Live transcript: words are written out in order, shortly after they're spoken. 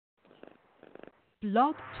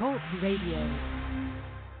Blog Talk Radio.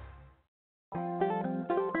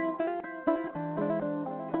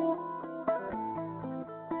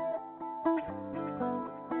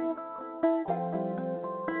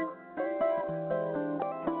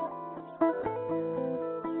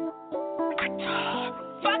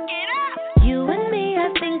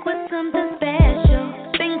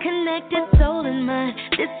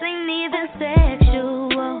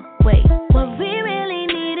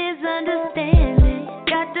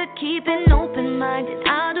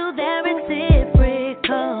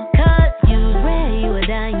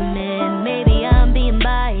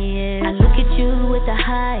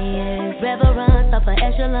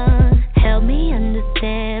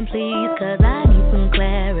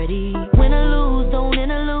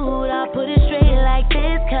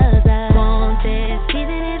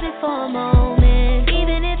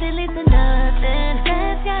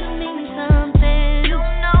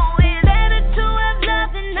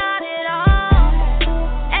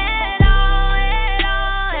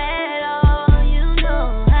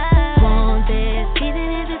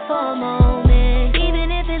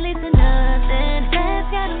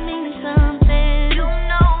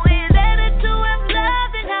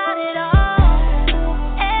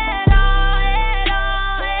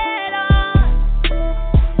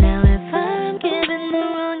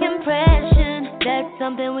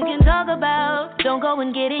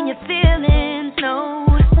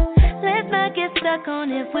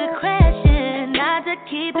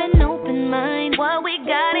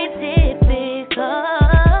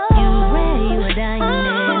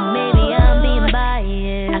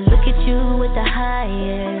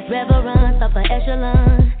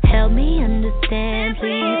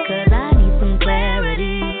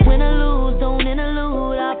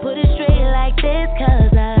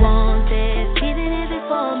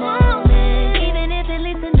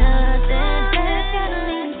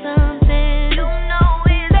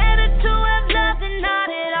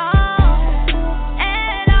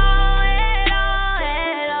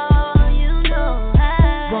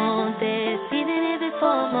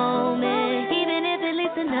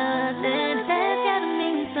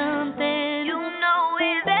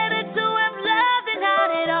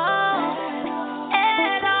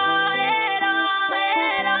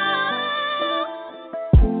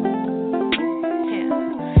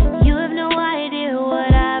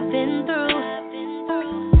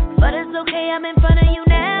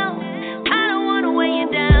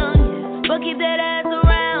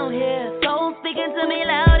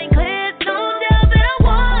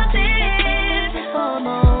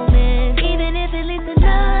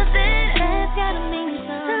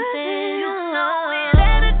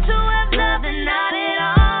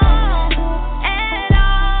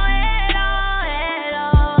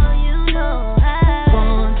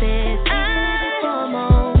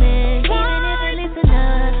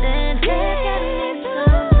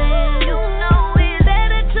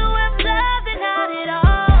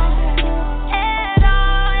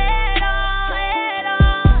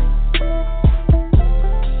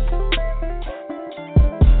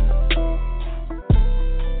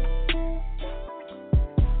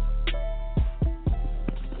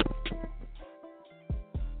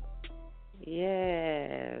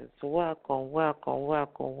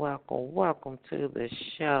 Welcome to the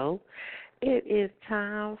show. It is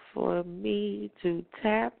time for me to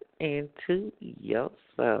tap into your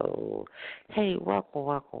soul. Hey, welcome,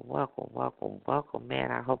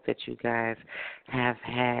 man. I hope that you guys have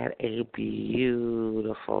had a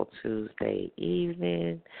beautiful Tuesday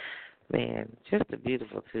evening. Man, just a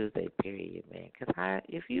beautiful Tuesday period, man. Because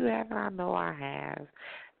if you haven't, I know I have.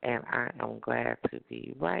 And I am glad to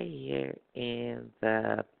be right here in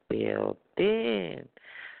the building.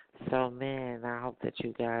 So, man, I hope that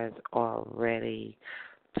you guys are ready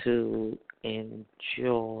to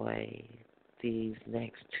enjoy these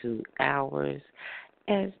next 2 hours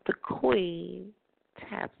as the Queen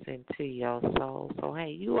taps into your soul. So,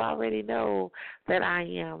 hey, you already know that I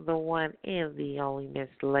am the one and the only Miss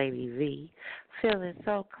Lady V, feeling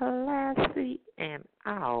so classy and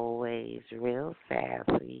always real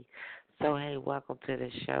sassy. So, hey, welcome to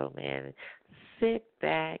the show, man. Sit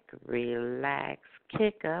back, relax,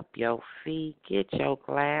 kick up your feet, get your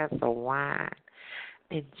glass of wine,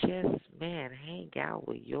 and just, man, hang out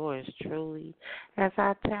with yours truly as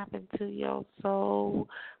I tap into your soul,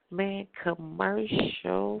 man,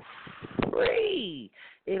 commercial free.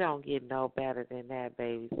 It don't get no better than that,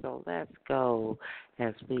 baby. So let's go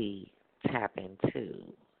as we tap into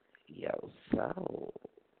your soul.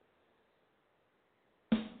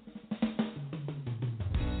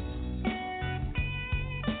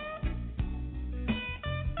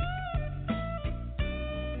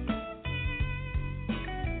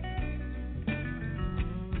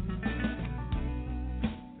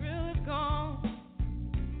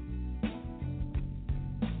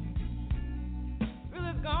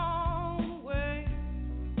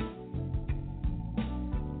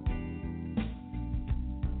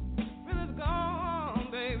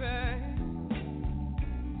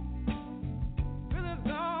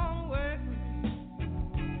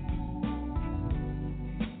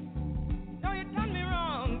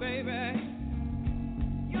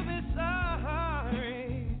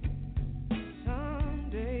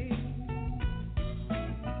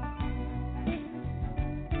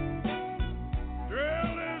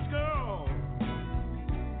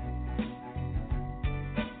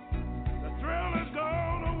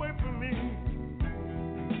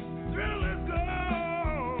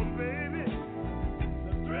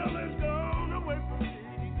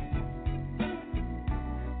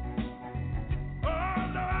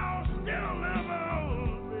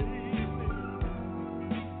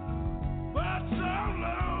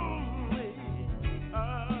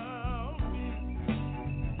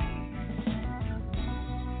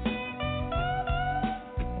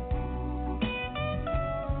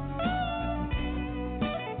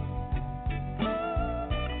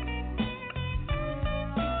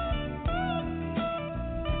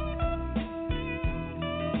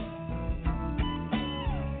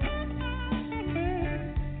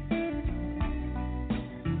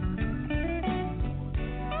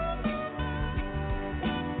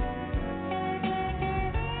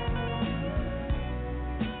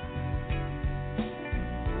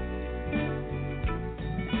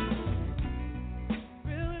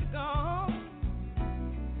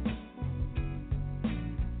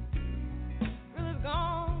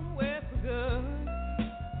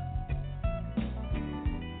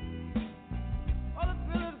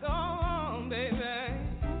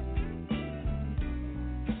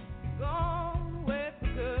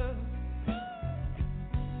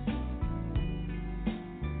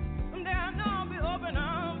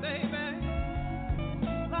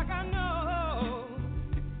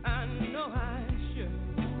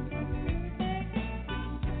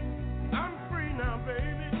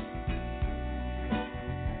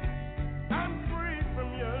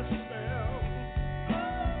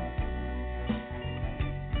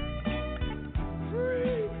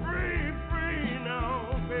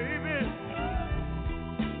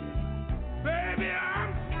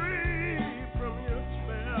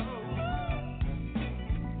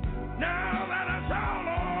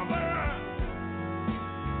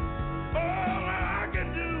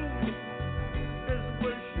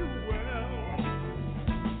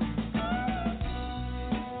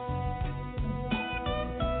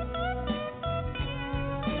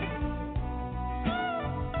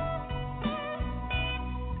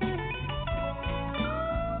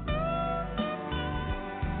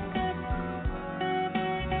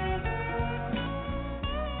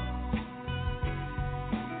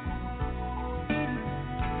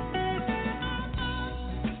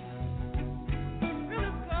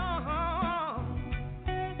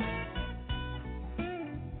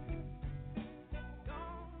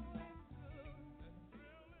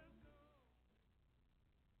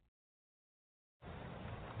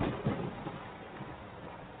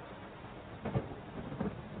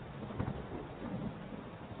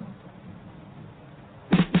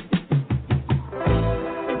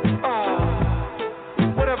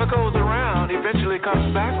 it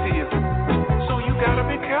comes back to you. So you gotta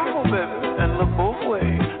be careful, baby, and look both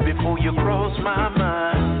ways before you cross my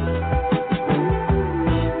mind.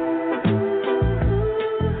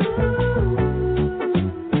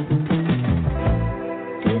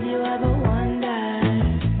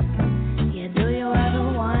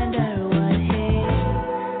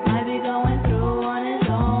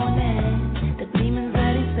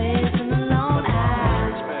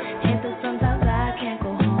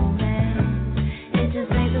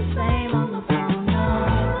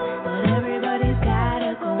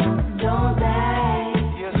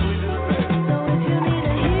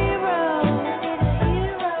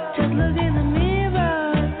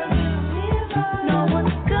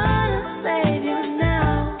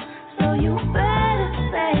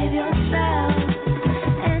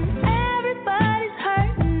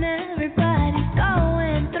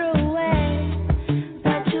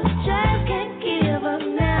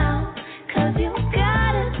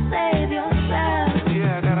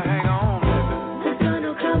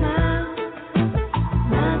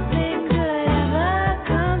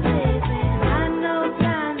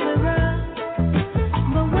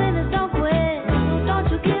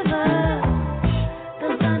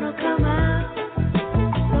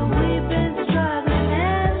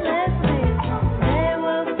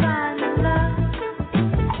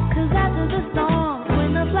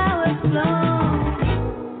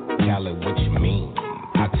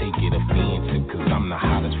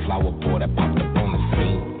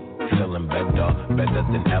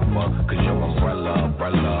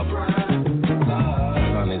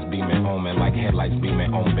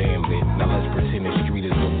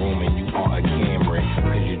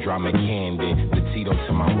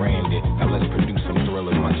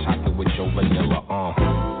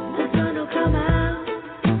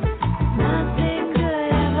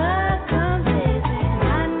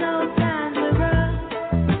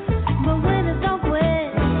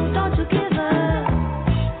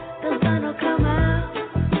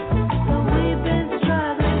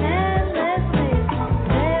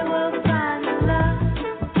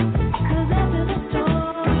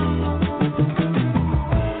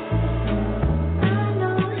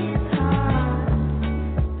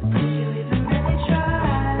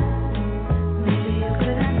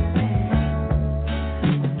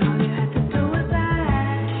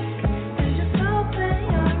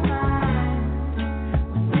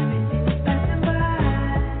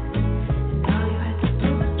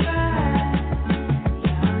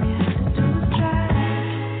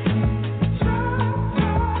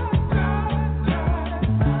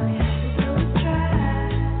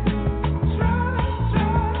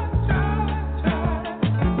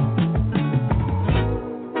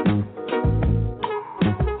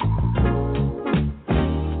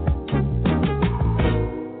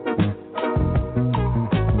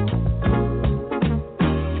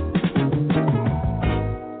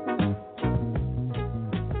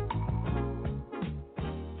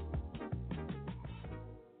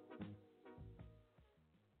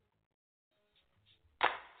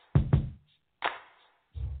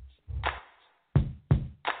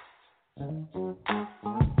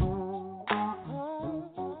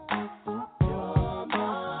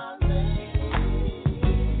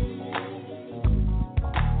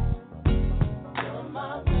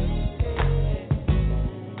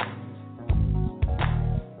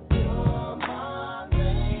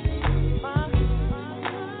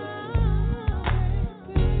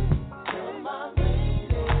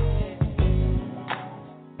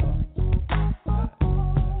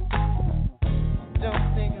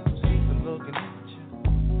 Don't think I'm looking at you.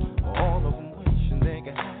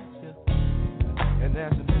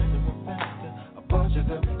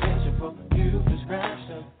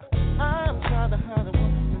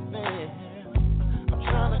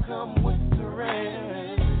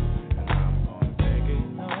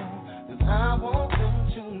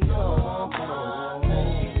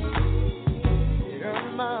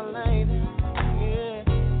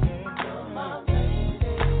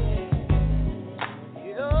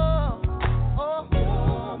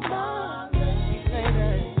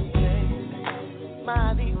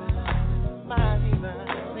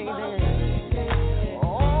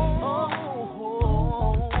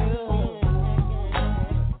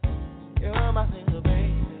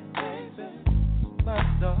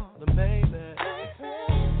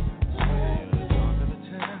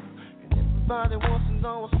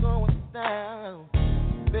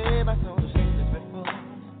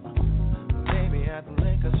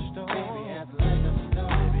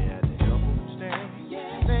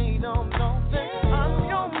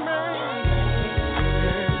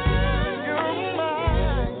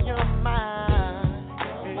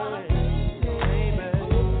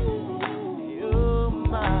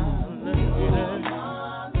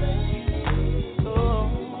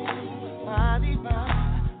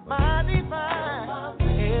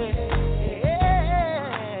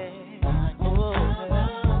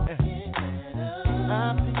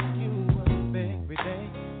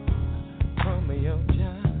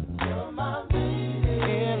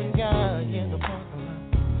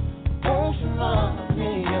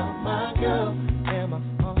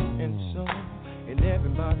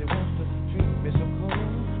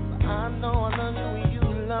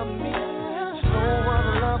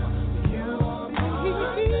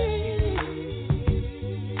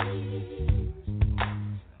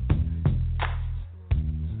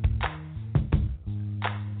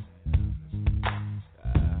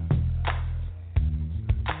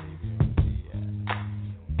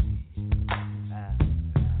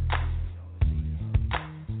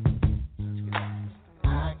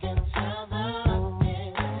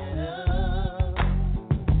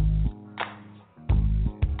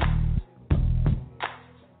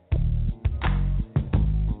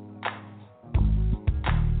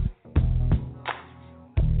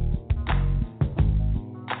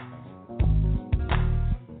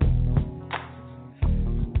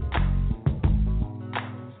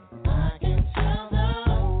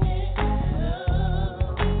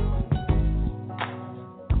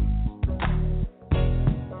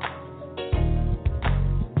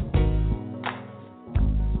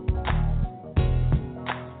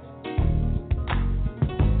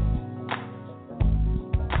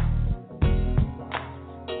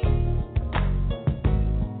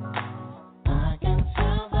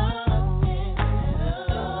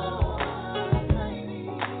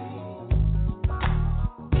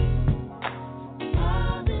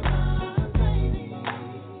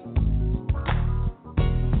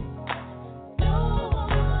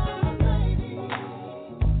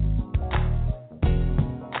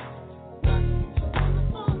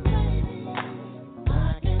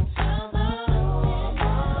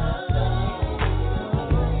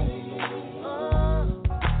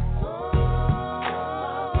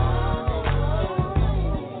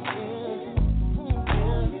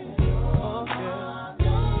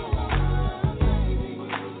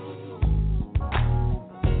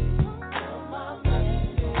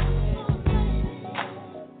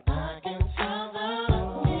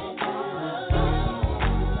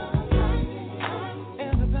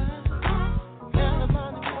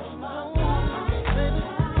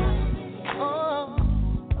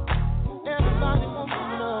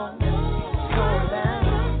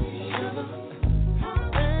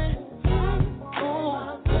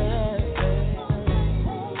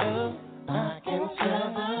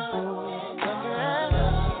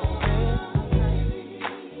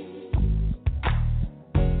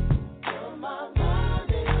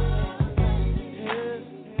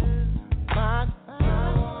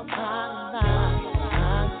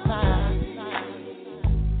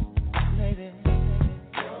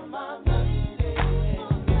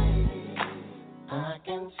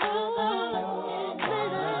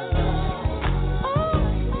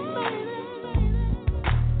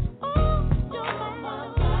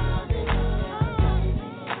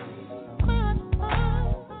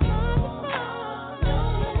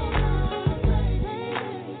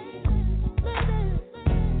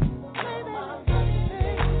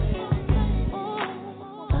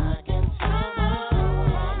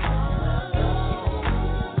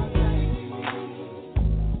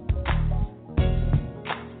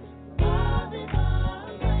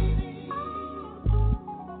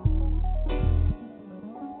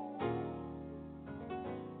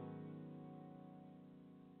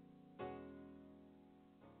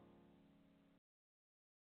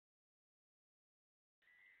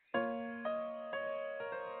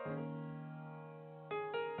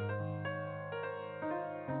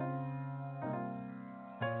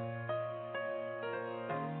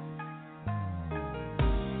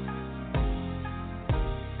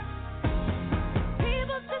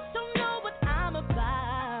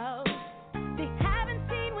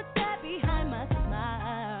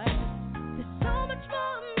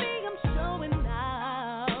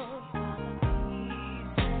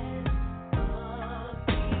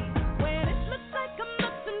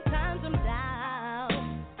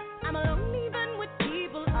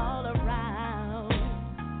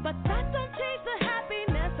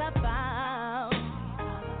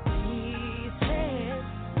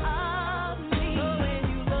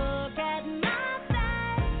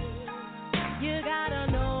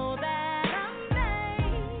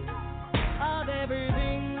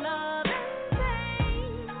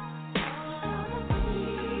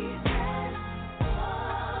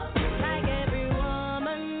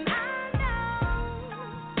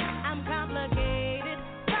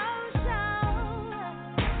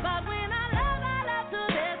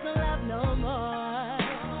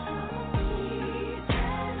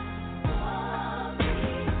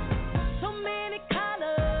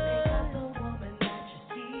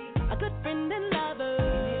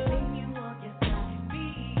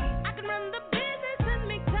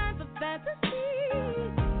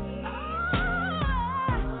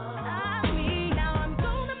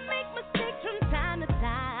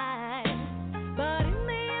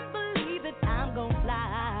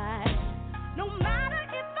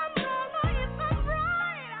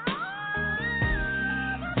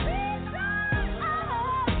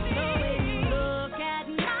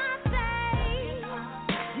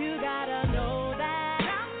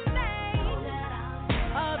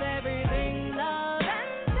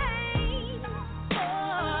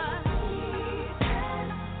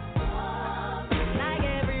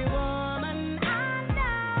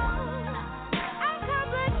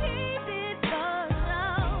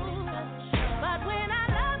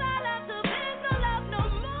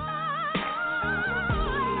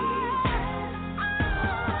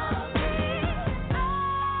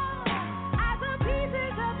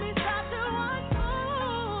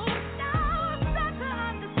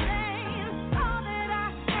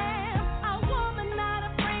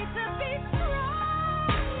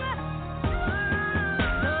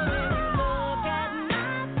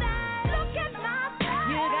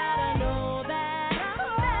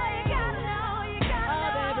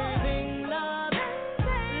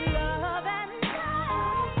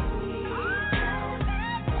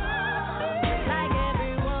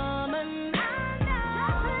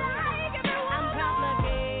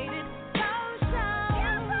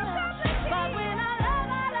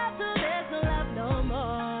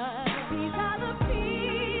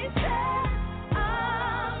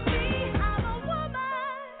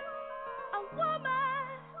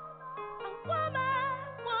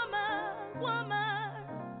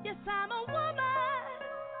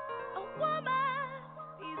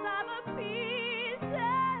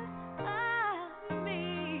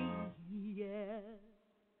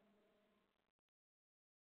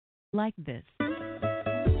 like this.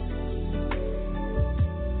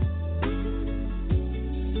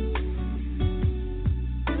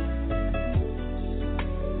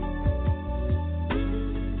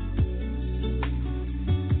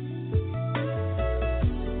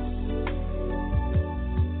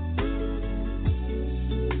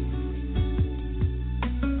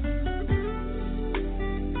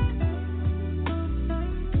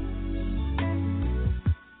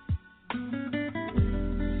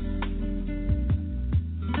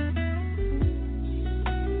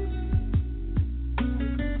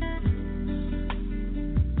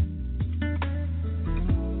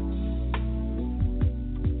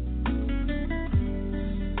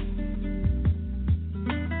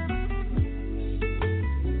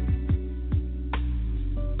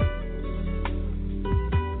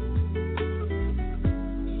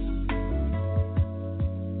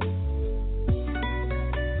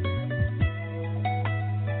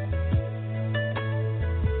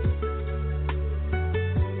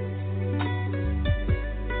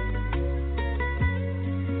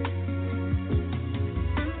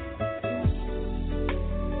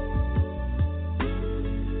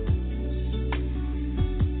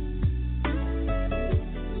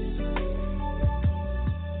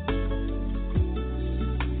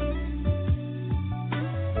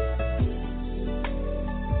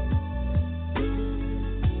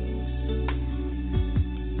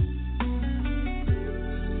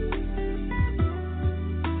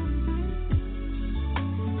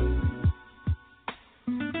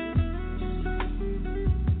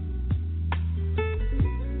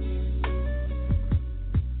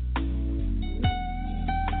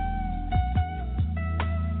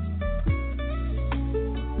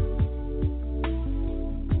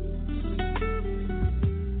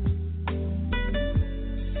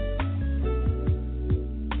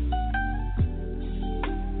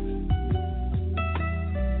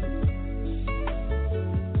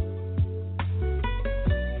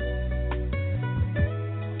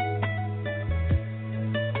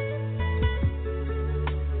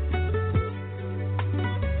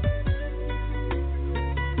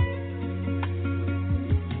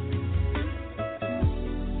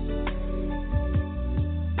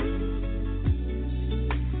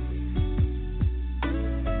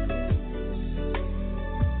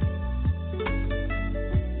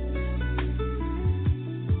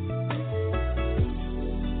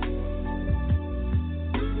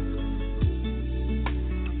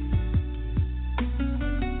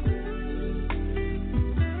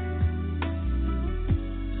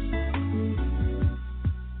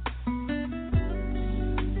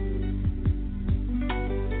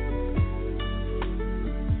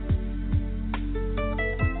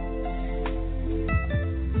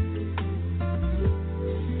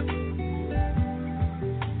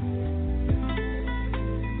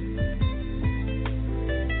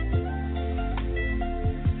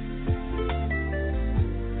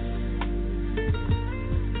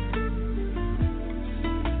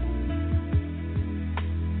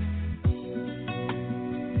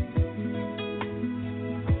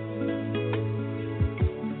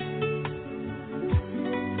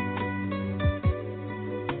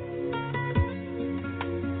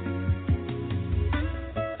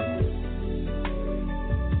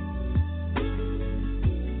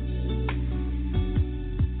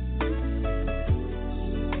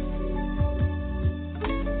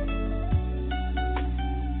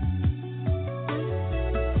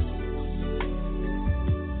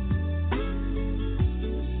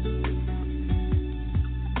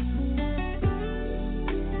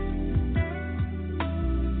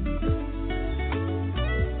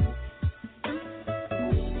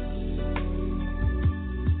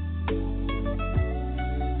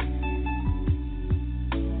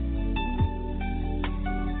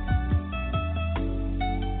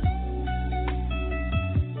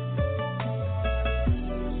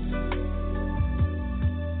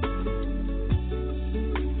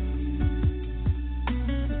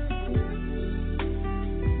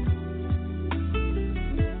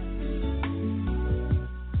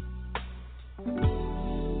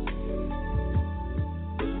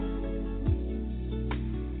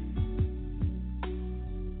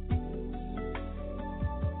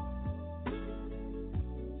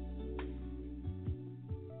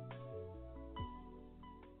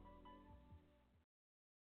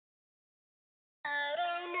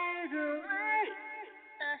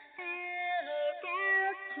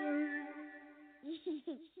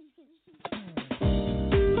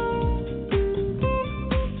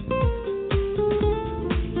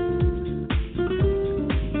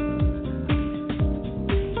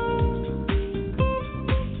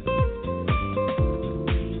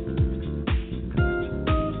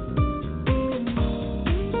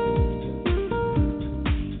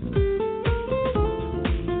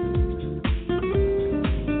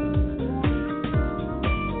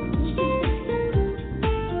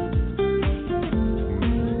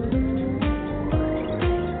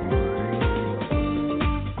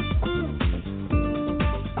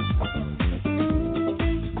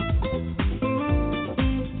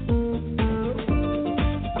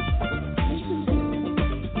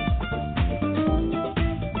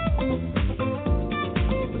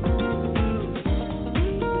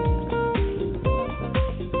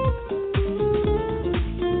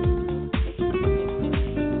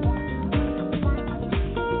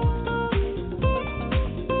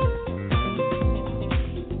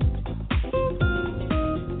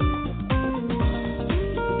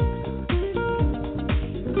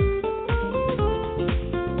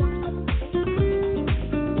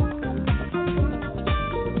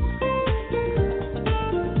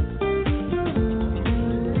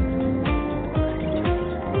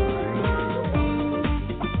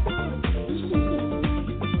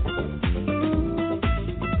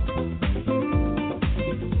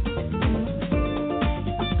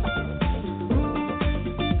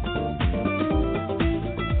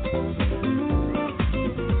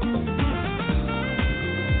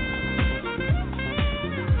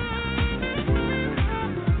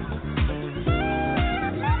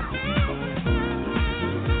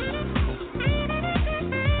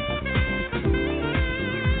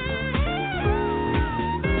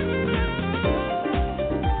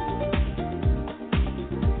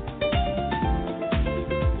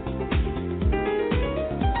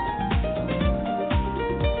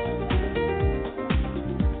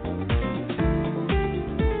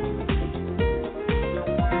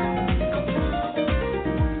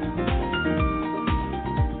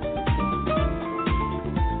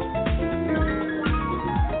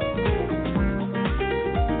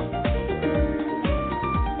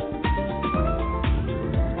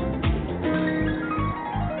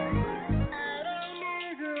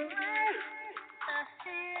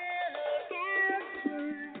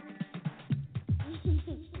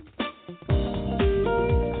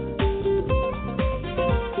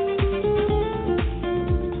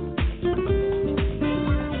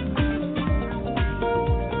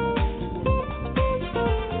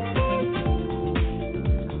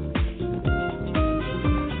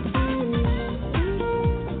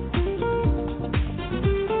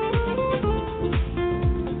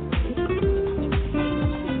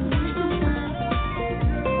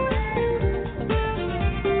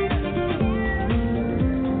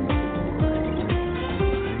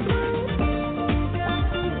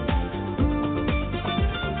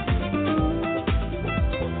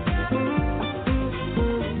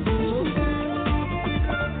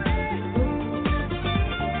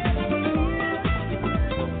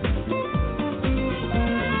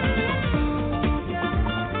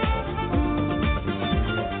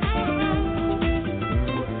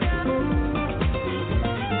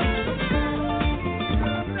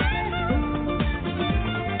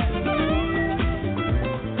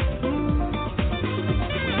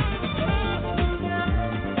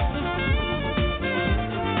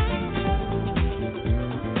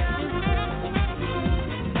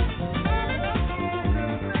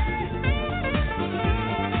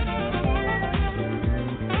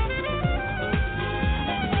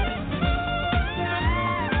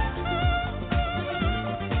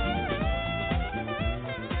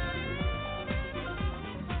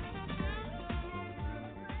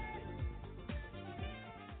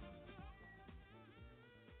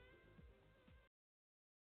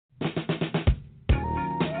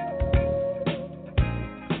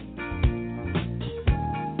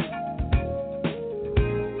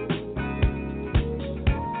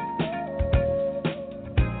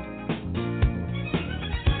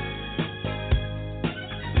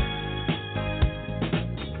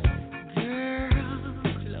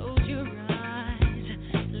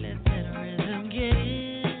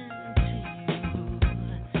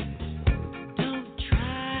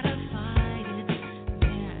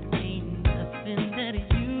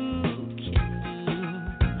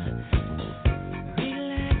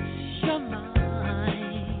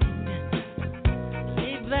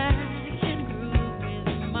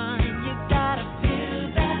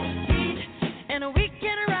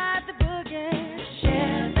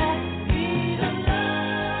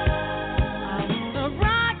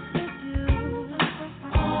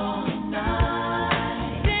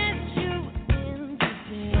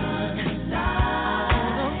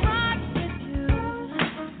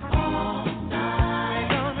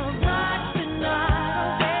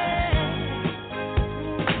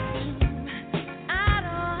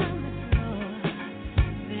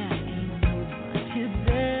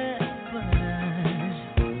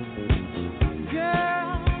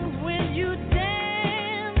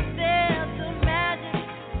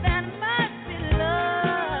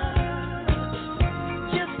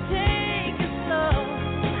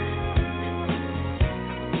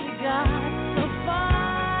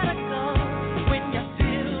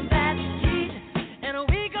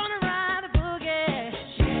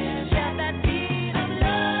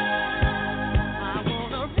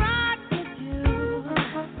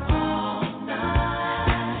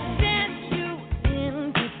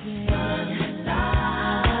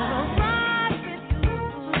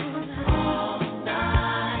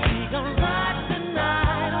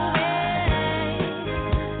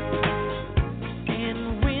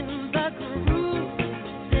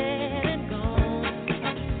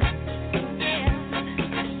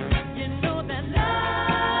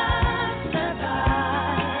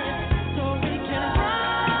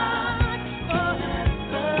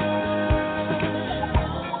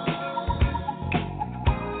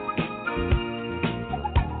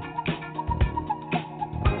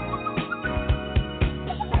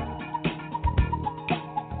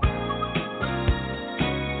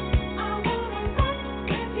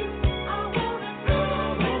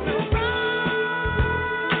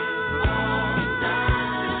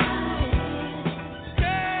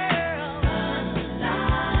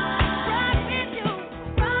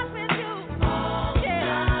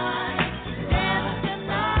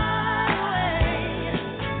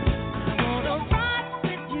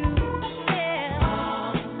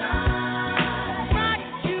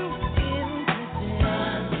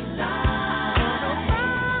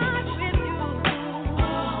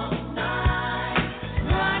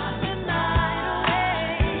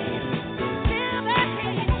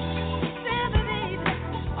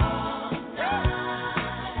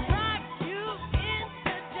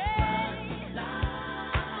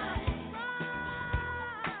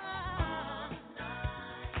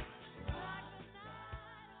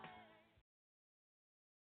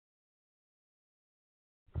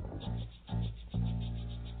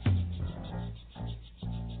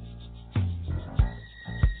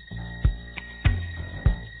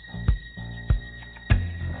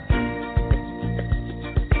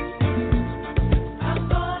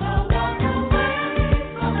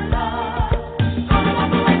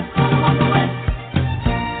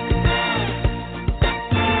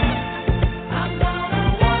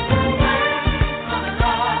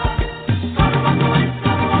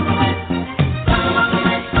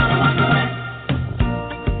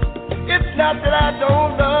 Not that I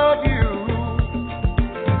don't love you.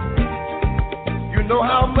 You know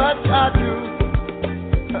how much I do.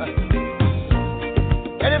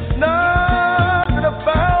 And it's not that I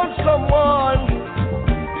found someone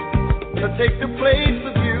to take the place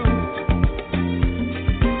of you.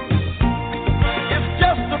 It's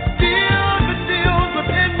just a fear that deals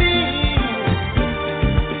within me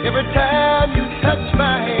every time you touch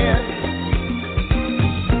my hand.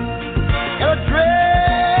 And a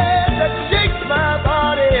dread that shakes my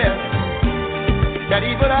body that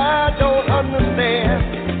even I don't understand.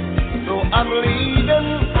 So I'm leaving.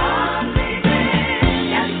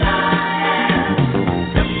 Yes, I am.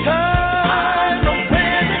 It's time to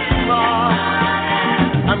pay this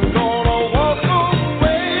price. I'm gonna walk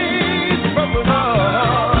away from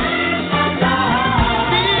love.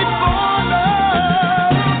 Before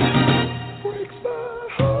love breaks my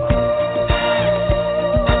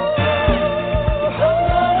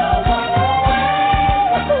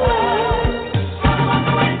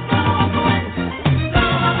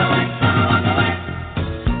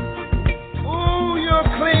Ooh, you're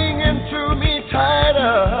clinging to me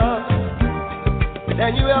tighter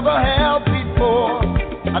than you ever have before.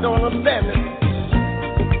 I don't understand it,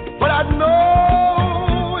 but I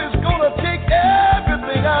know it's gonna take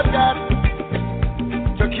everything I've got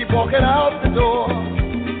to keep walking out the door.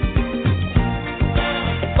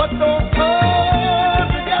 But those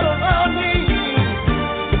arms you got around me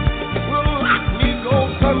will let me go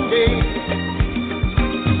someday.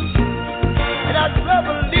 And I'd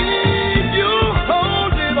rather leave you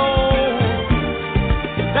holding on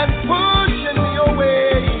than pushing me away.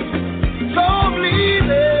 So I'm leaving.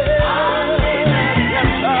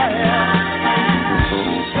 Yes, I am.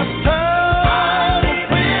 It's time to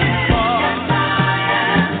pay the price.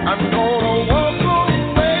 I'm gonna walk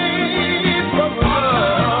away from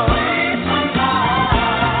love.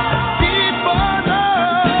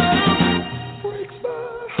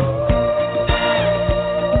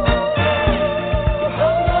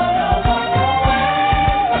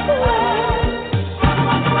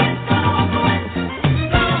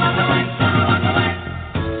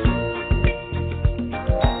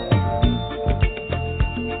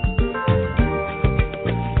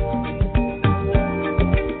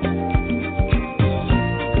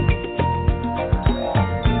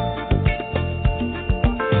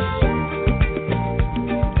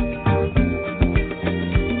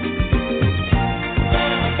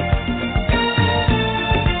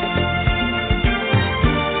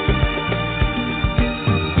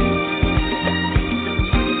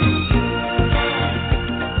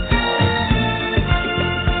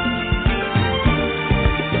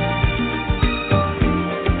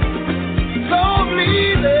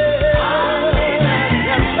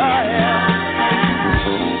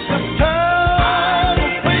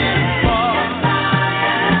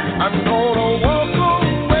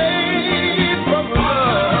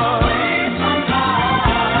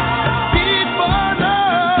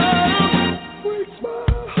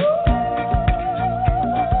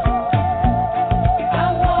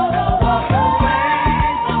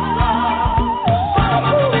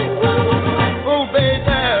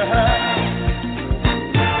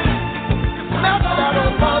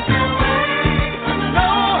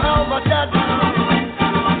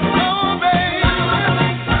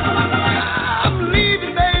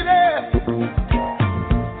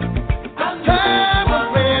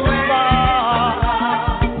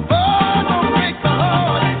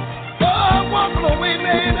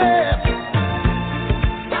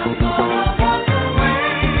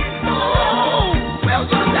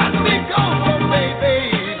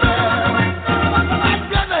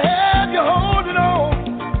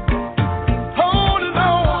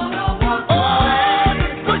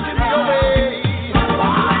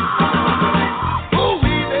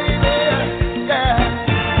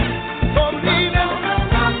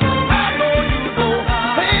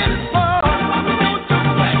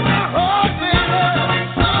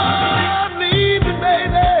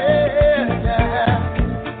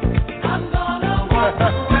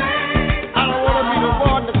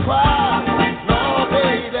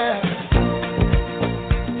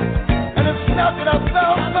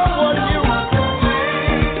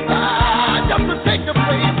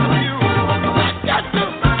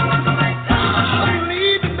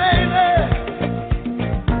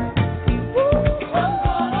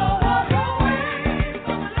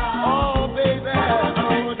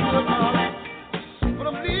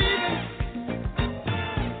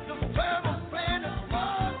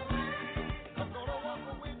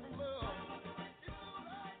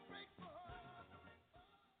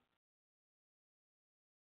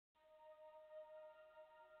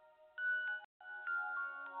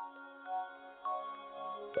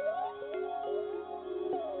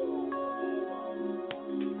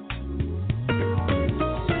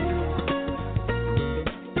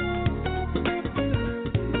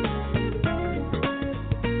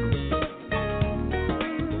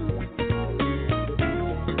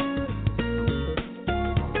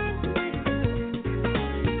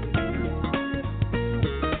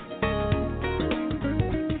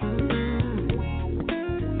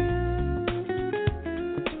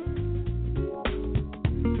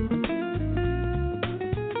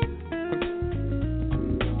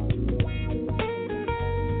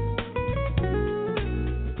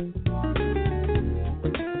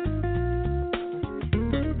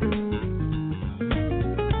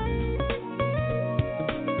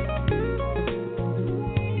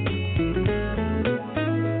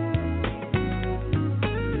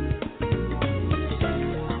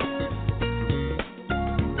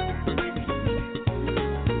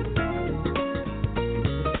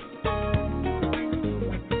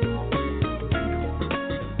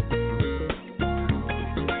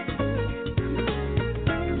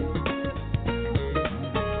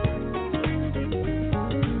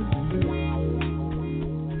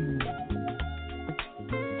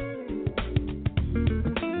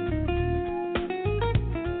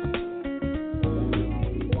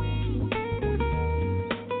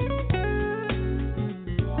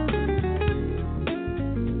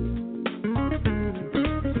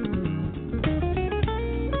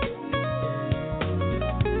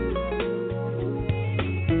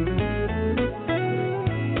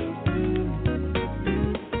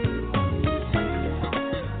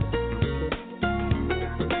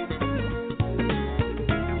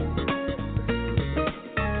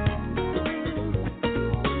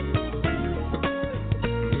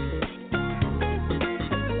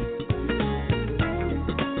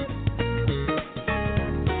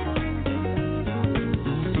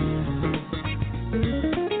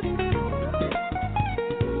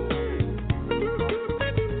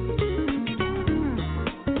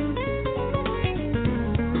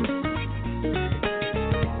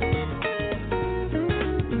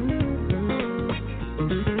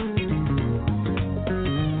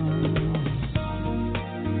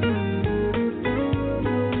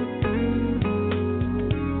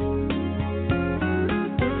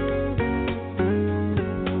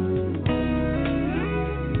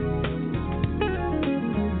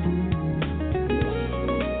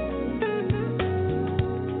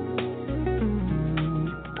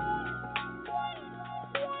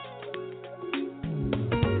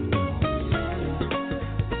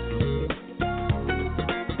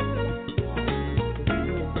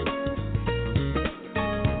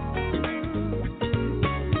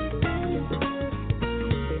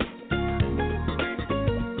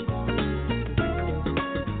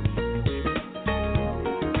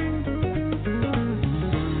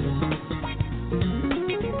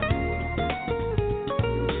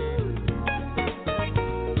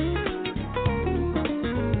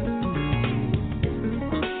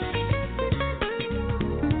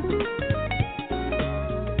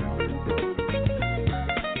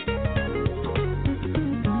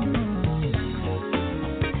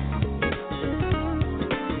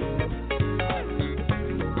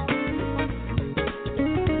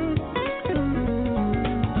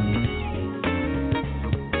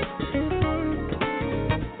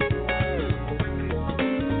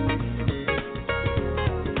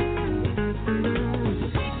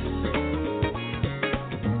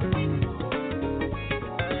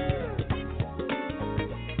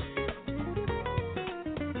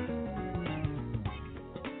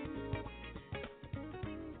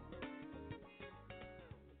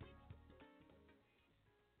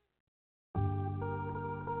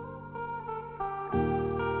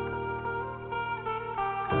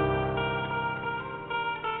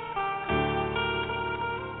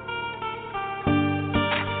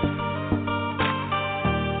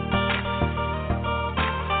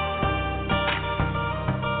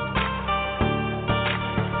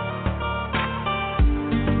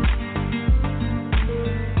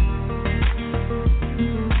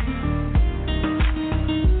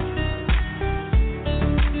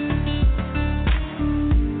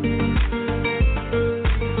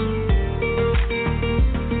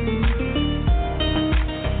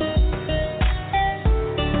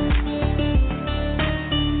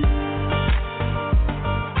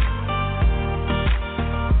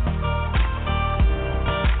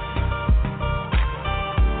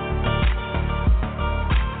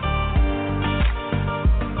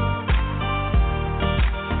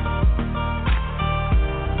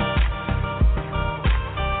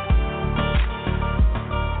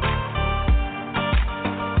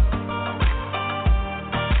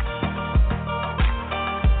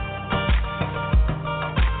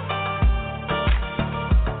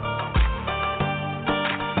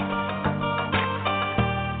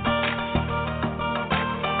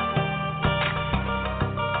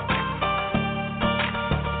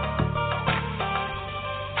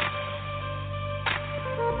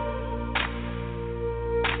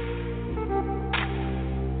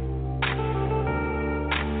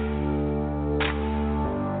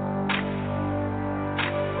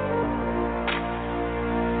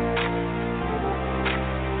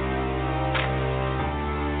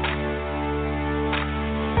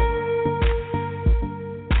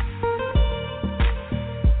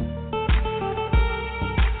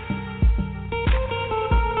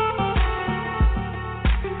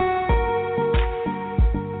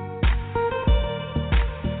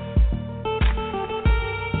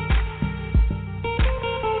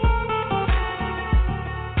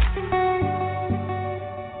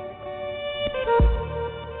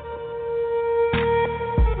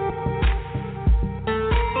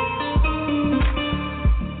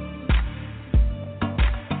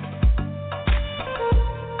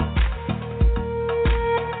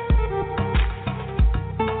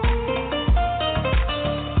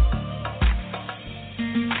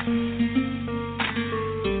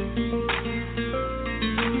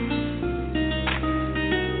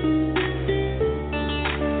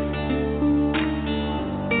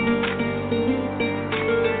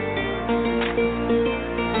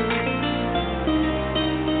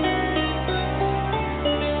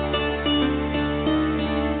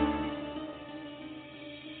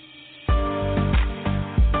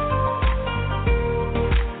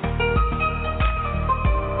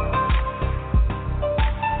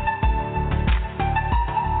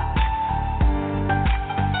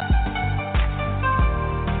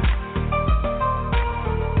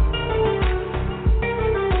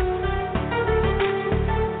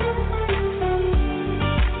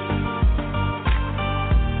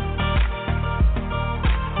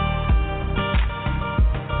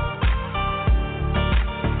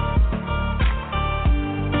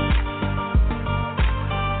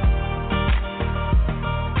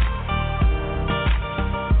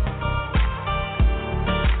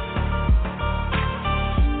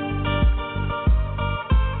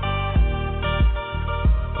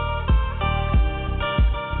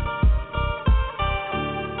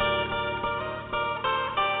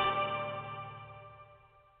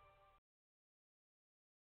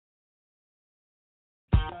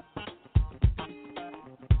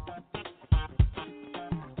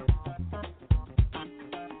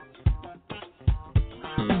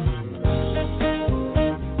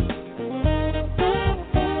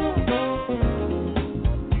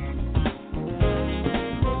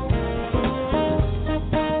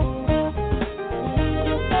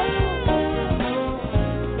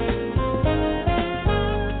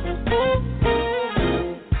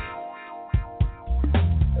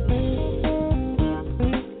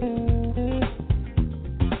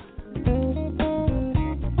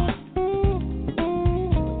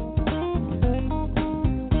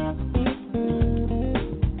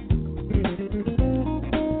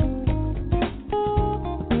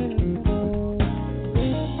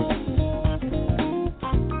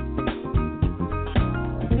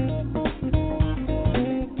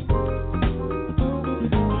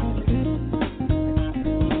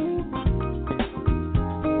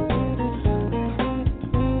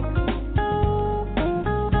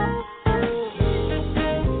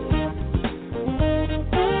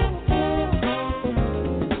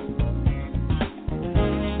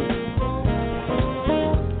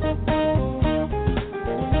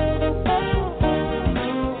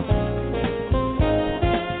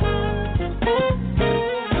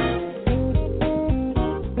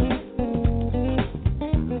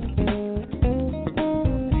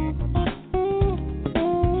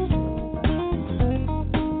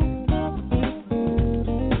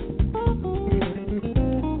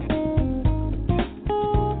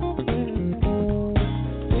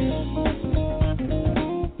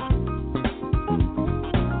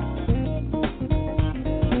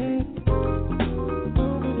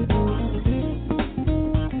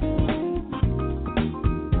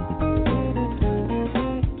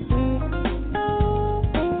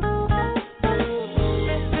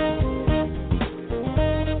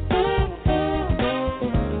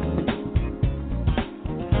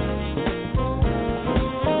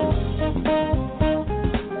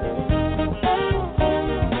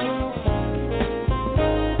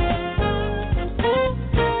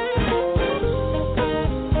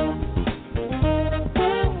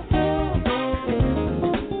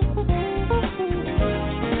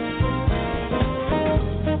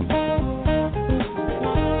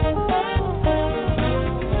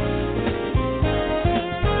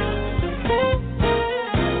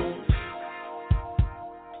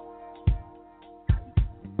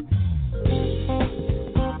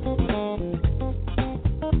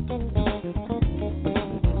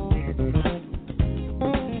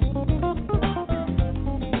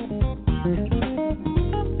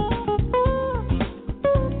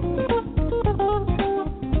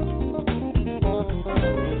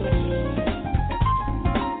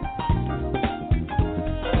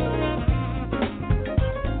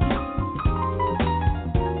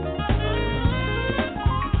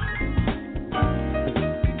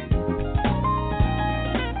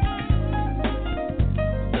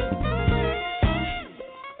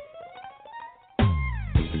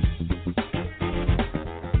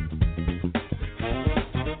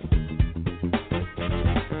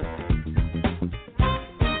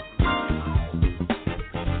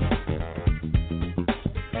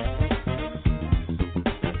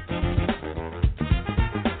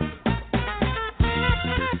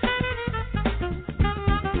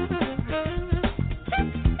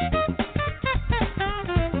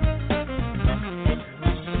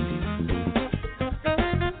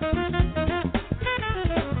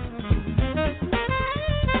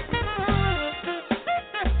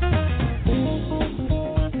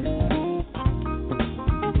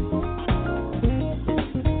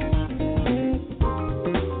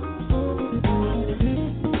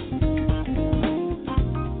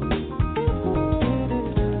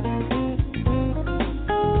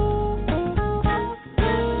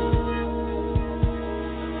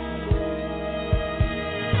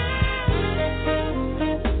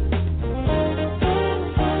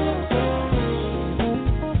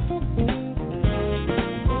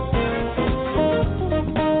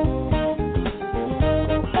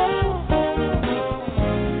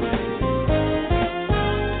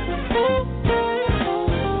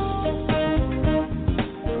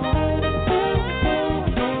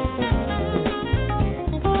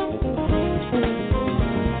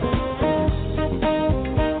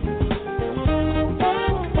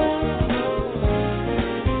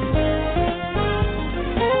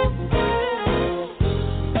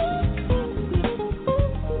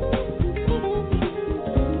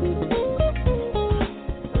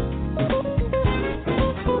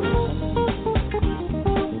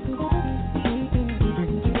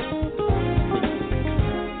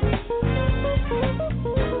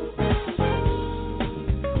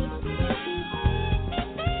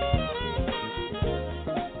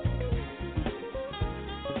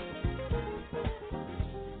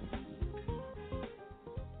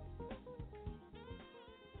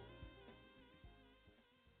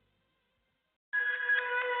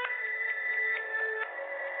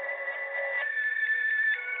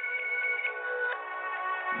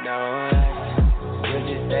 no rush. You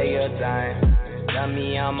just take your time. Tell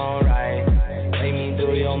me I'm alright. Take me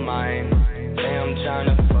through your mind. Say I'm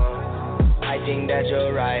tryna fuck. I think that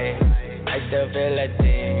you're right. I still feel a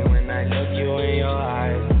thing when I look you in your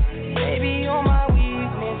eyes. Maybe you're my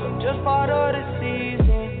weakness, I'm just part of the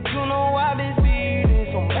season. You know I've been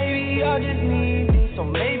feeding, so maybe I just need this. So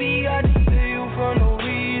maybe I just feel you for no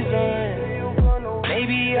reason.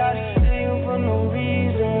 Maybe I just feel you for no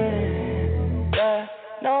reason. Yeah,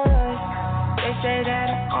 no rush. They say that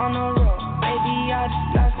I'm on the road. Maybe I just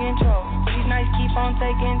lost control. These nights keep on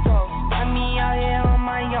taking toll. Find me out here on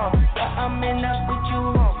my own, but I'm in up with you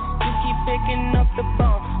home. You keep picking up the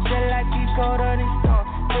bone. Feel like you colder than stone.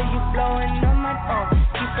 Till you blowing up my phone.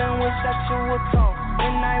 Keeping with sexual tone.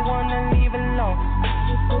 When I wanna leave alone.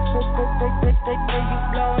 Till you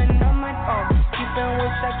blowing up my phone. Keeping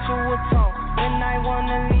with sexual tone. When I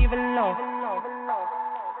wanna leave alone.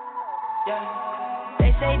 Yeah.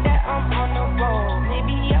 They say that I'm on the road.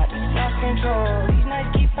 Maybe I just lost control. These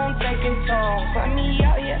nights keep on taking toll. Find me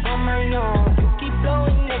out here on my own. You keep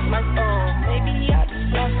blowing up my phone. Maybe I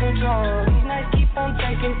just lost control. These nights keep on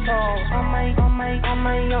taking toll. On my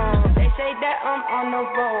own. They say that I'm on the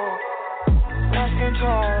road. Lost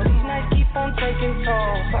control. These nights keep on taking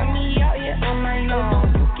toll. Find me out here on my own.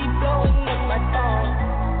 You keep blowing up my phone.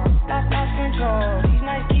 Lost control. These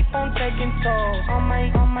nights keep on taking toll. On my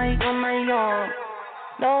own.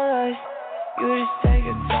 No rush, you just take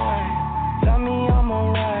your time. Tell me I'm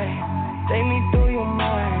alright. Take me through your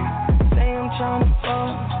mind. Say I'm tryna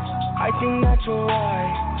fuck. I think that you're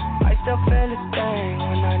right. I still feel the thing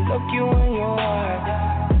when I look you in your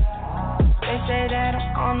eyes. They say that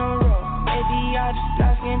I'm on the road. Maybe I just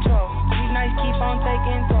lost control. These nights keep on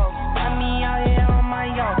taking toll. Find me out here on my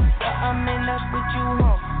own, but I'm in up with you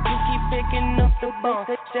home. You keep picking up the bone.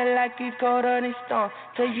 Feel like you colder than stone.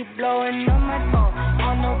 Till you blowing up my phone.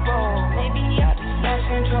 On the road, maybe I just lost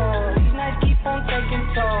control. These nights keep on taking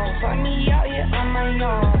toll. Find me out here on my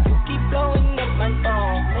own. You keep blowing up my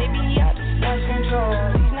phone. Maybe I just lost control.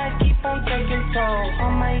 These nights keep on taking toll.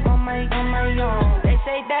 On my own. They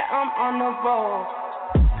say that I'm on the road.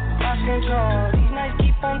 Lost control. These nights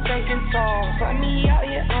keep on taking toll. Find me out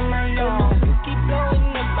here on my own. You keep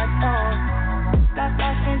blowing up my phone. Lost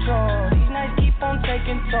control. These nights keep on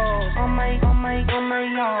taking toll. On my own.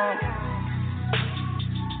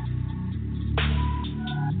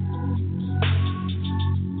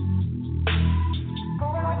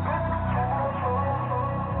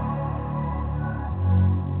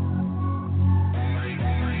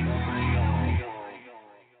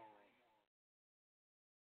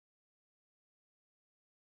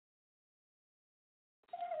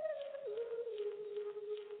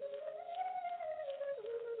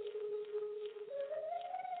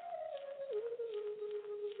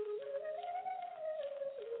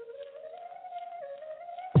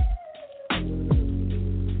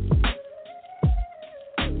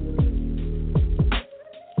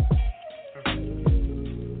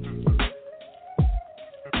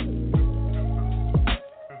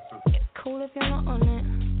 Cool if you're not on it,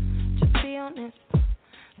 just be honest.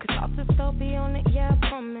 Cause I'll just still be on it, yeah, I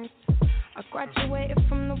promise. I graduated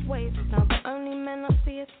from the waves, now the only men I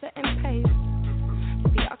see are setting pace.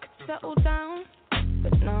 See, I could settle down,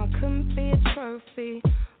 but no, I couldn't be a trophy.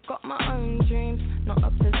 Got my own dreams, not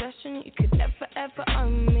a possession, you could never ever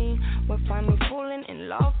own me. Won't find me falling in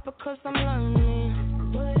love because I'm lonely.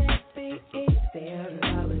 Would it be easier if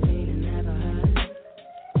I was seen and never heard?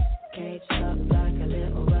 Caged up like a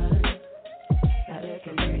little bird. That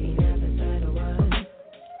looking pretty, never said a word.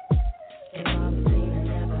 If I was seen and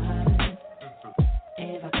never heard.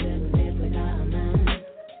 If I couldn't live without a man.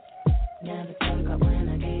 Never spoke up when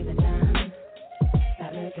I gave a damn.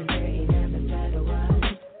 That looking pretty, never said a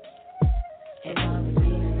word. If I was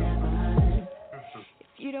seen and never heard. If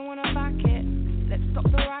you don't wanna back it, let's stop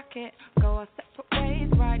the racket. Go our separate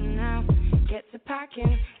ways right now. Get to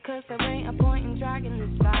packing, cause there ain't a point in dragging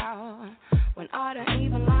this out. When I don't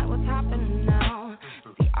even like what's happening now.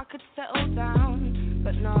 See, I could settle down,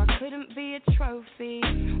 but no, I couldn't be a trophy.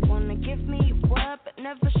 Wanna give me your word, but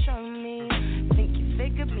never show me. Think you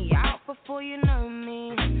figured me out before you know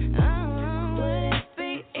me. Oh, would it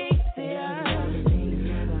be easier?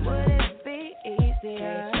 Would it be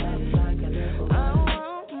easier?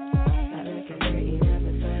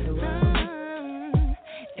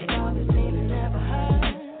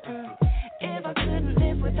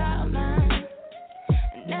 Without a man,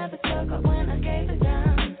 never spoke up when I gave it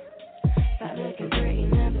down. That looking pretty,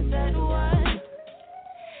 never said a word.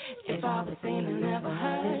 If I was seen and never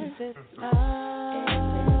heard. If it's love,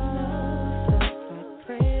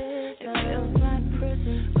 it feels like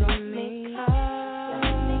prison for me.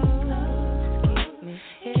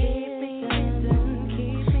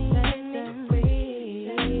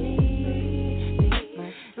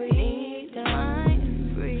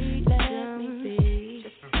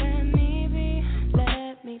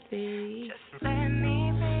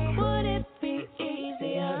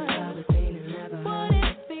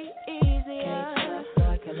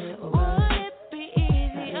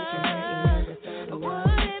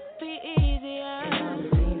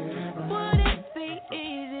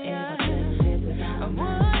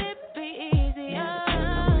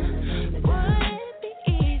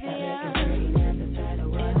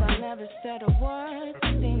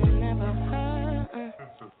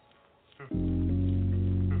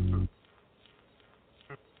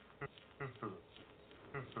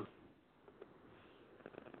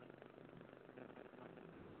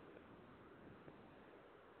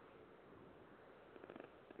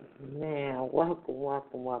 Man,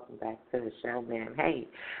 welcome back to the show, man. Hey,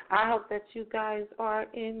 I hope that you guys are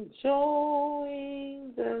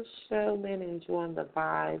enjoying the show, man, enjoying the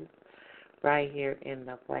vibes right here in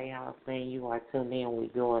the Playhouse, man. You are tuned in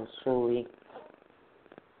with yours truly,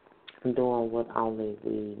 doing what only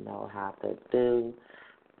we know how to do.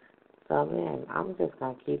 So, man, I'm just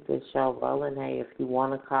going to keep this show rolling. Hey, if you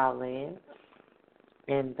want to call in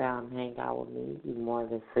and hang out with me, you're more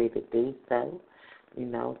than free to do so. You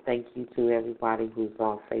know, thank you to everybody who's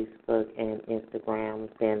on Facebook and Instagram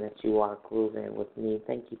saying that you are grooving with me.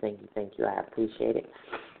 Thank you. I appreciate it.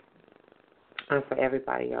 And for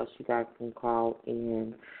everybody else, you guys can call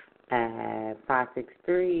in at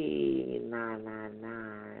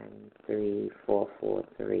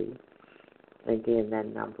 563-999-3443. Again, that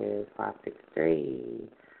number is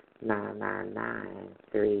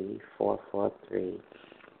 563-999-3443.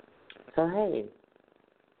 So, hey,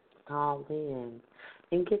 call in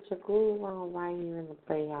and get your groove on right here in the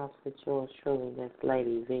Playhouse with yours truly, Miss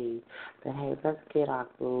Lady V. But, hey, let's get our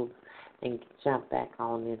groove and jump back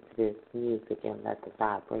on into this music and let the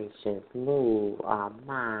vibrations move our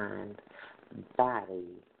mind,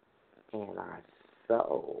 body, and our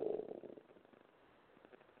soul.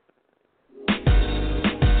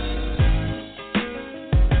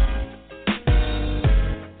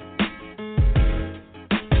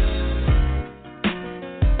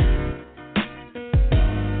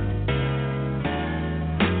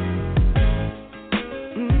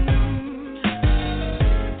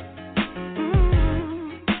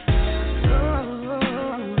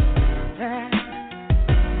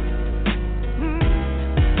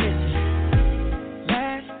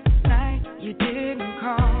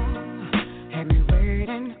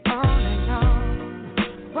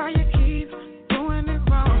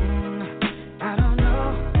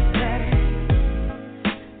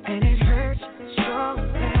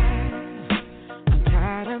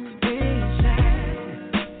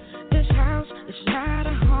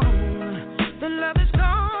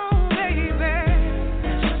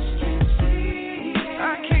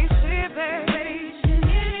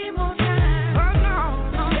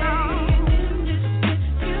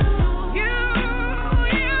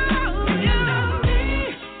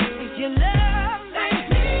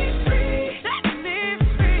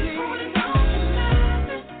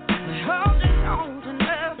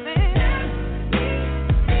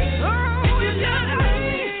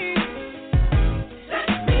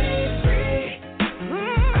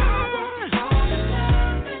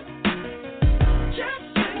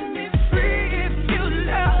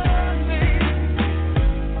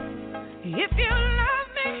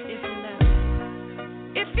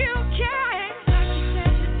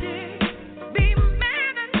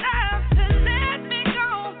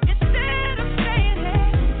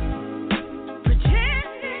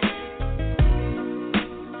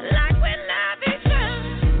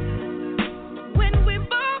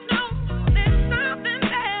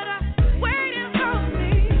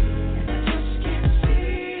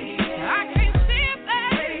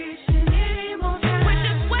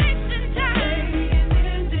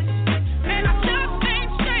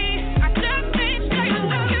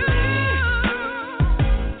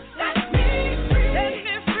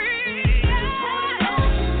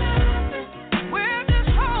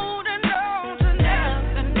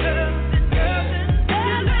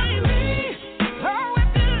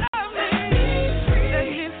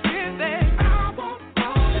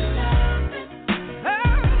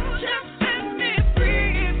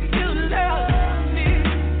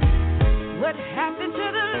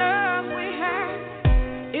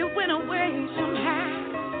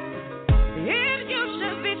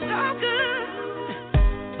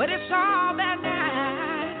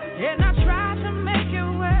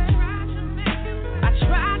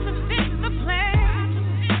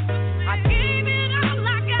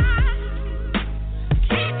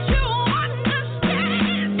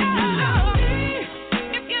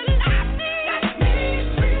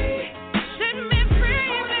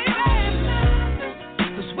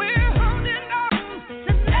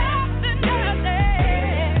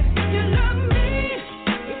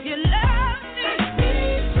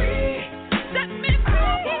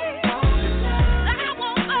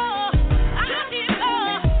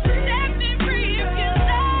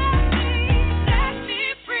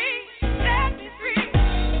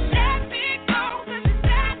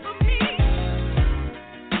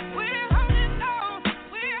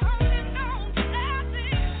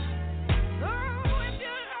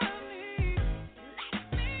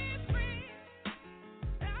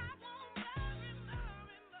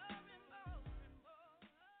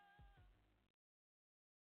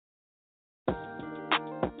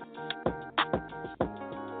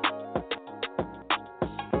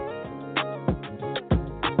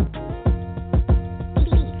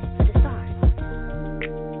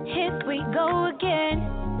 go again.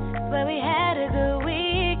 Swear we had a good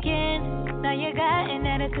weekend. Now you got an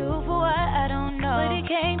attitude for what I don't know. But it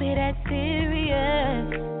can't be that serious.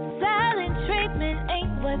 Silent treatment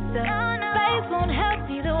ain't what's up. Face won't help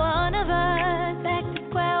either one of us. Back to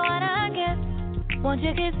square one, I guess. Won't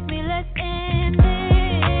you kiss me? Let's end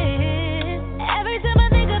it. Every time I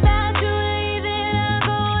think about you leaving, I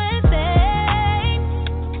go insane.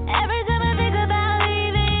 Every time I think about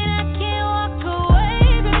leaving, I can't walk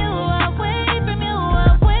away from you. Away from you,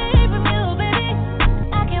 away from you, baby.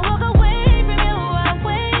 I can't walk away from you.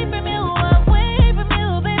 Away from you, away from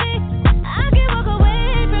you, baby. I can't walk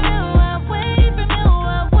away from you. Away from you,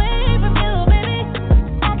 away from you, baby.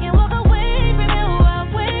 I can't walk away from you.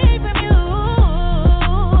 Away from you.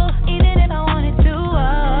 Even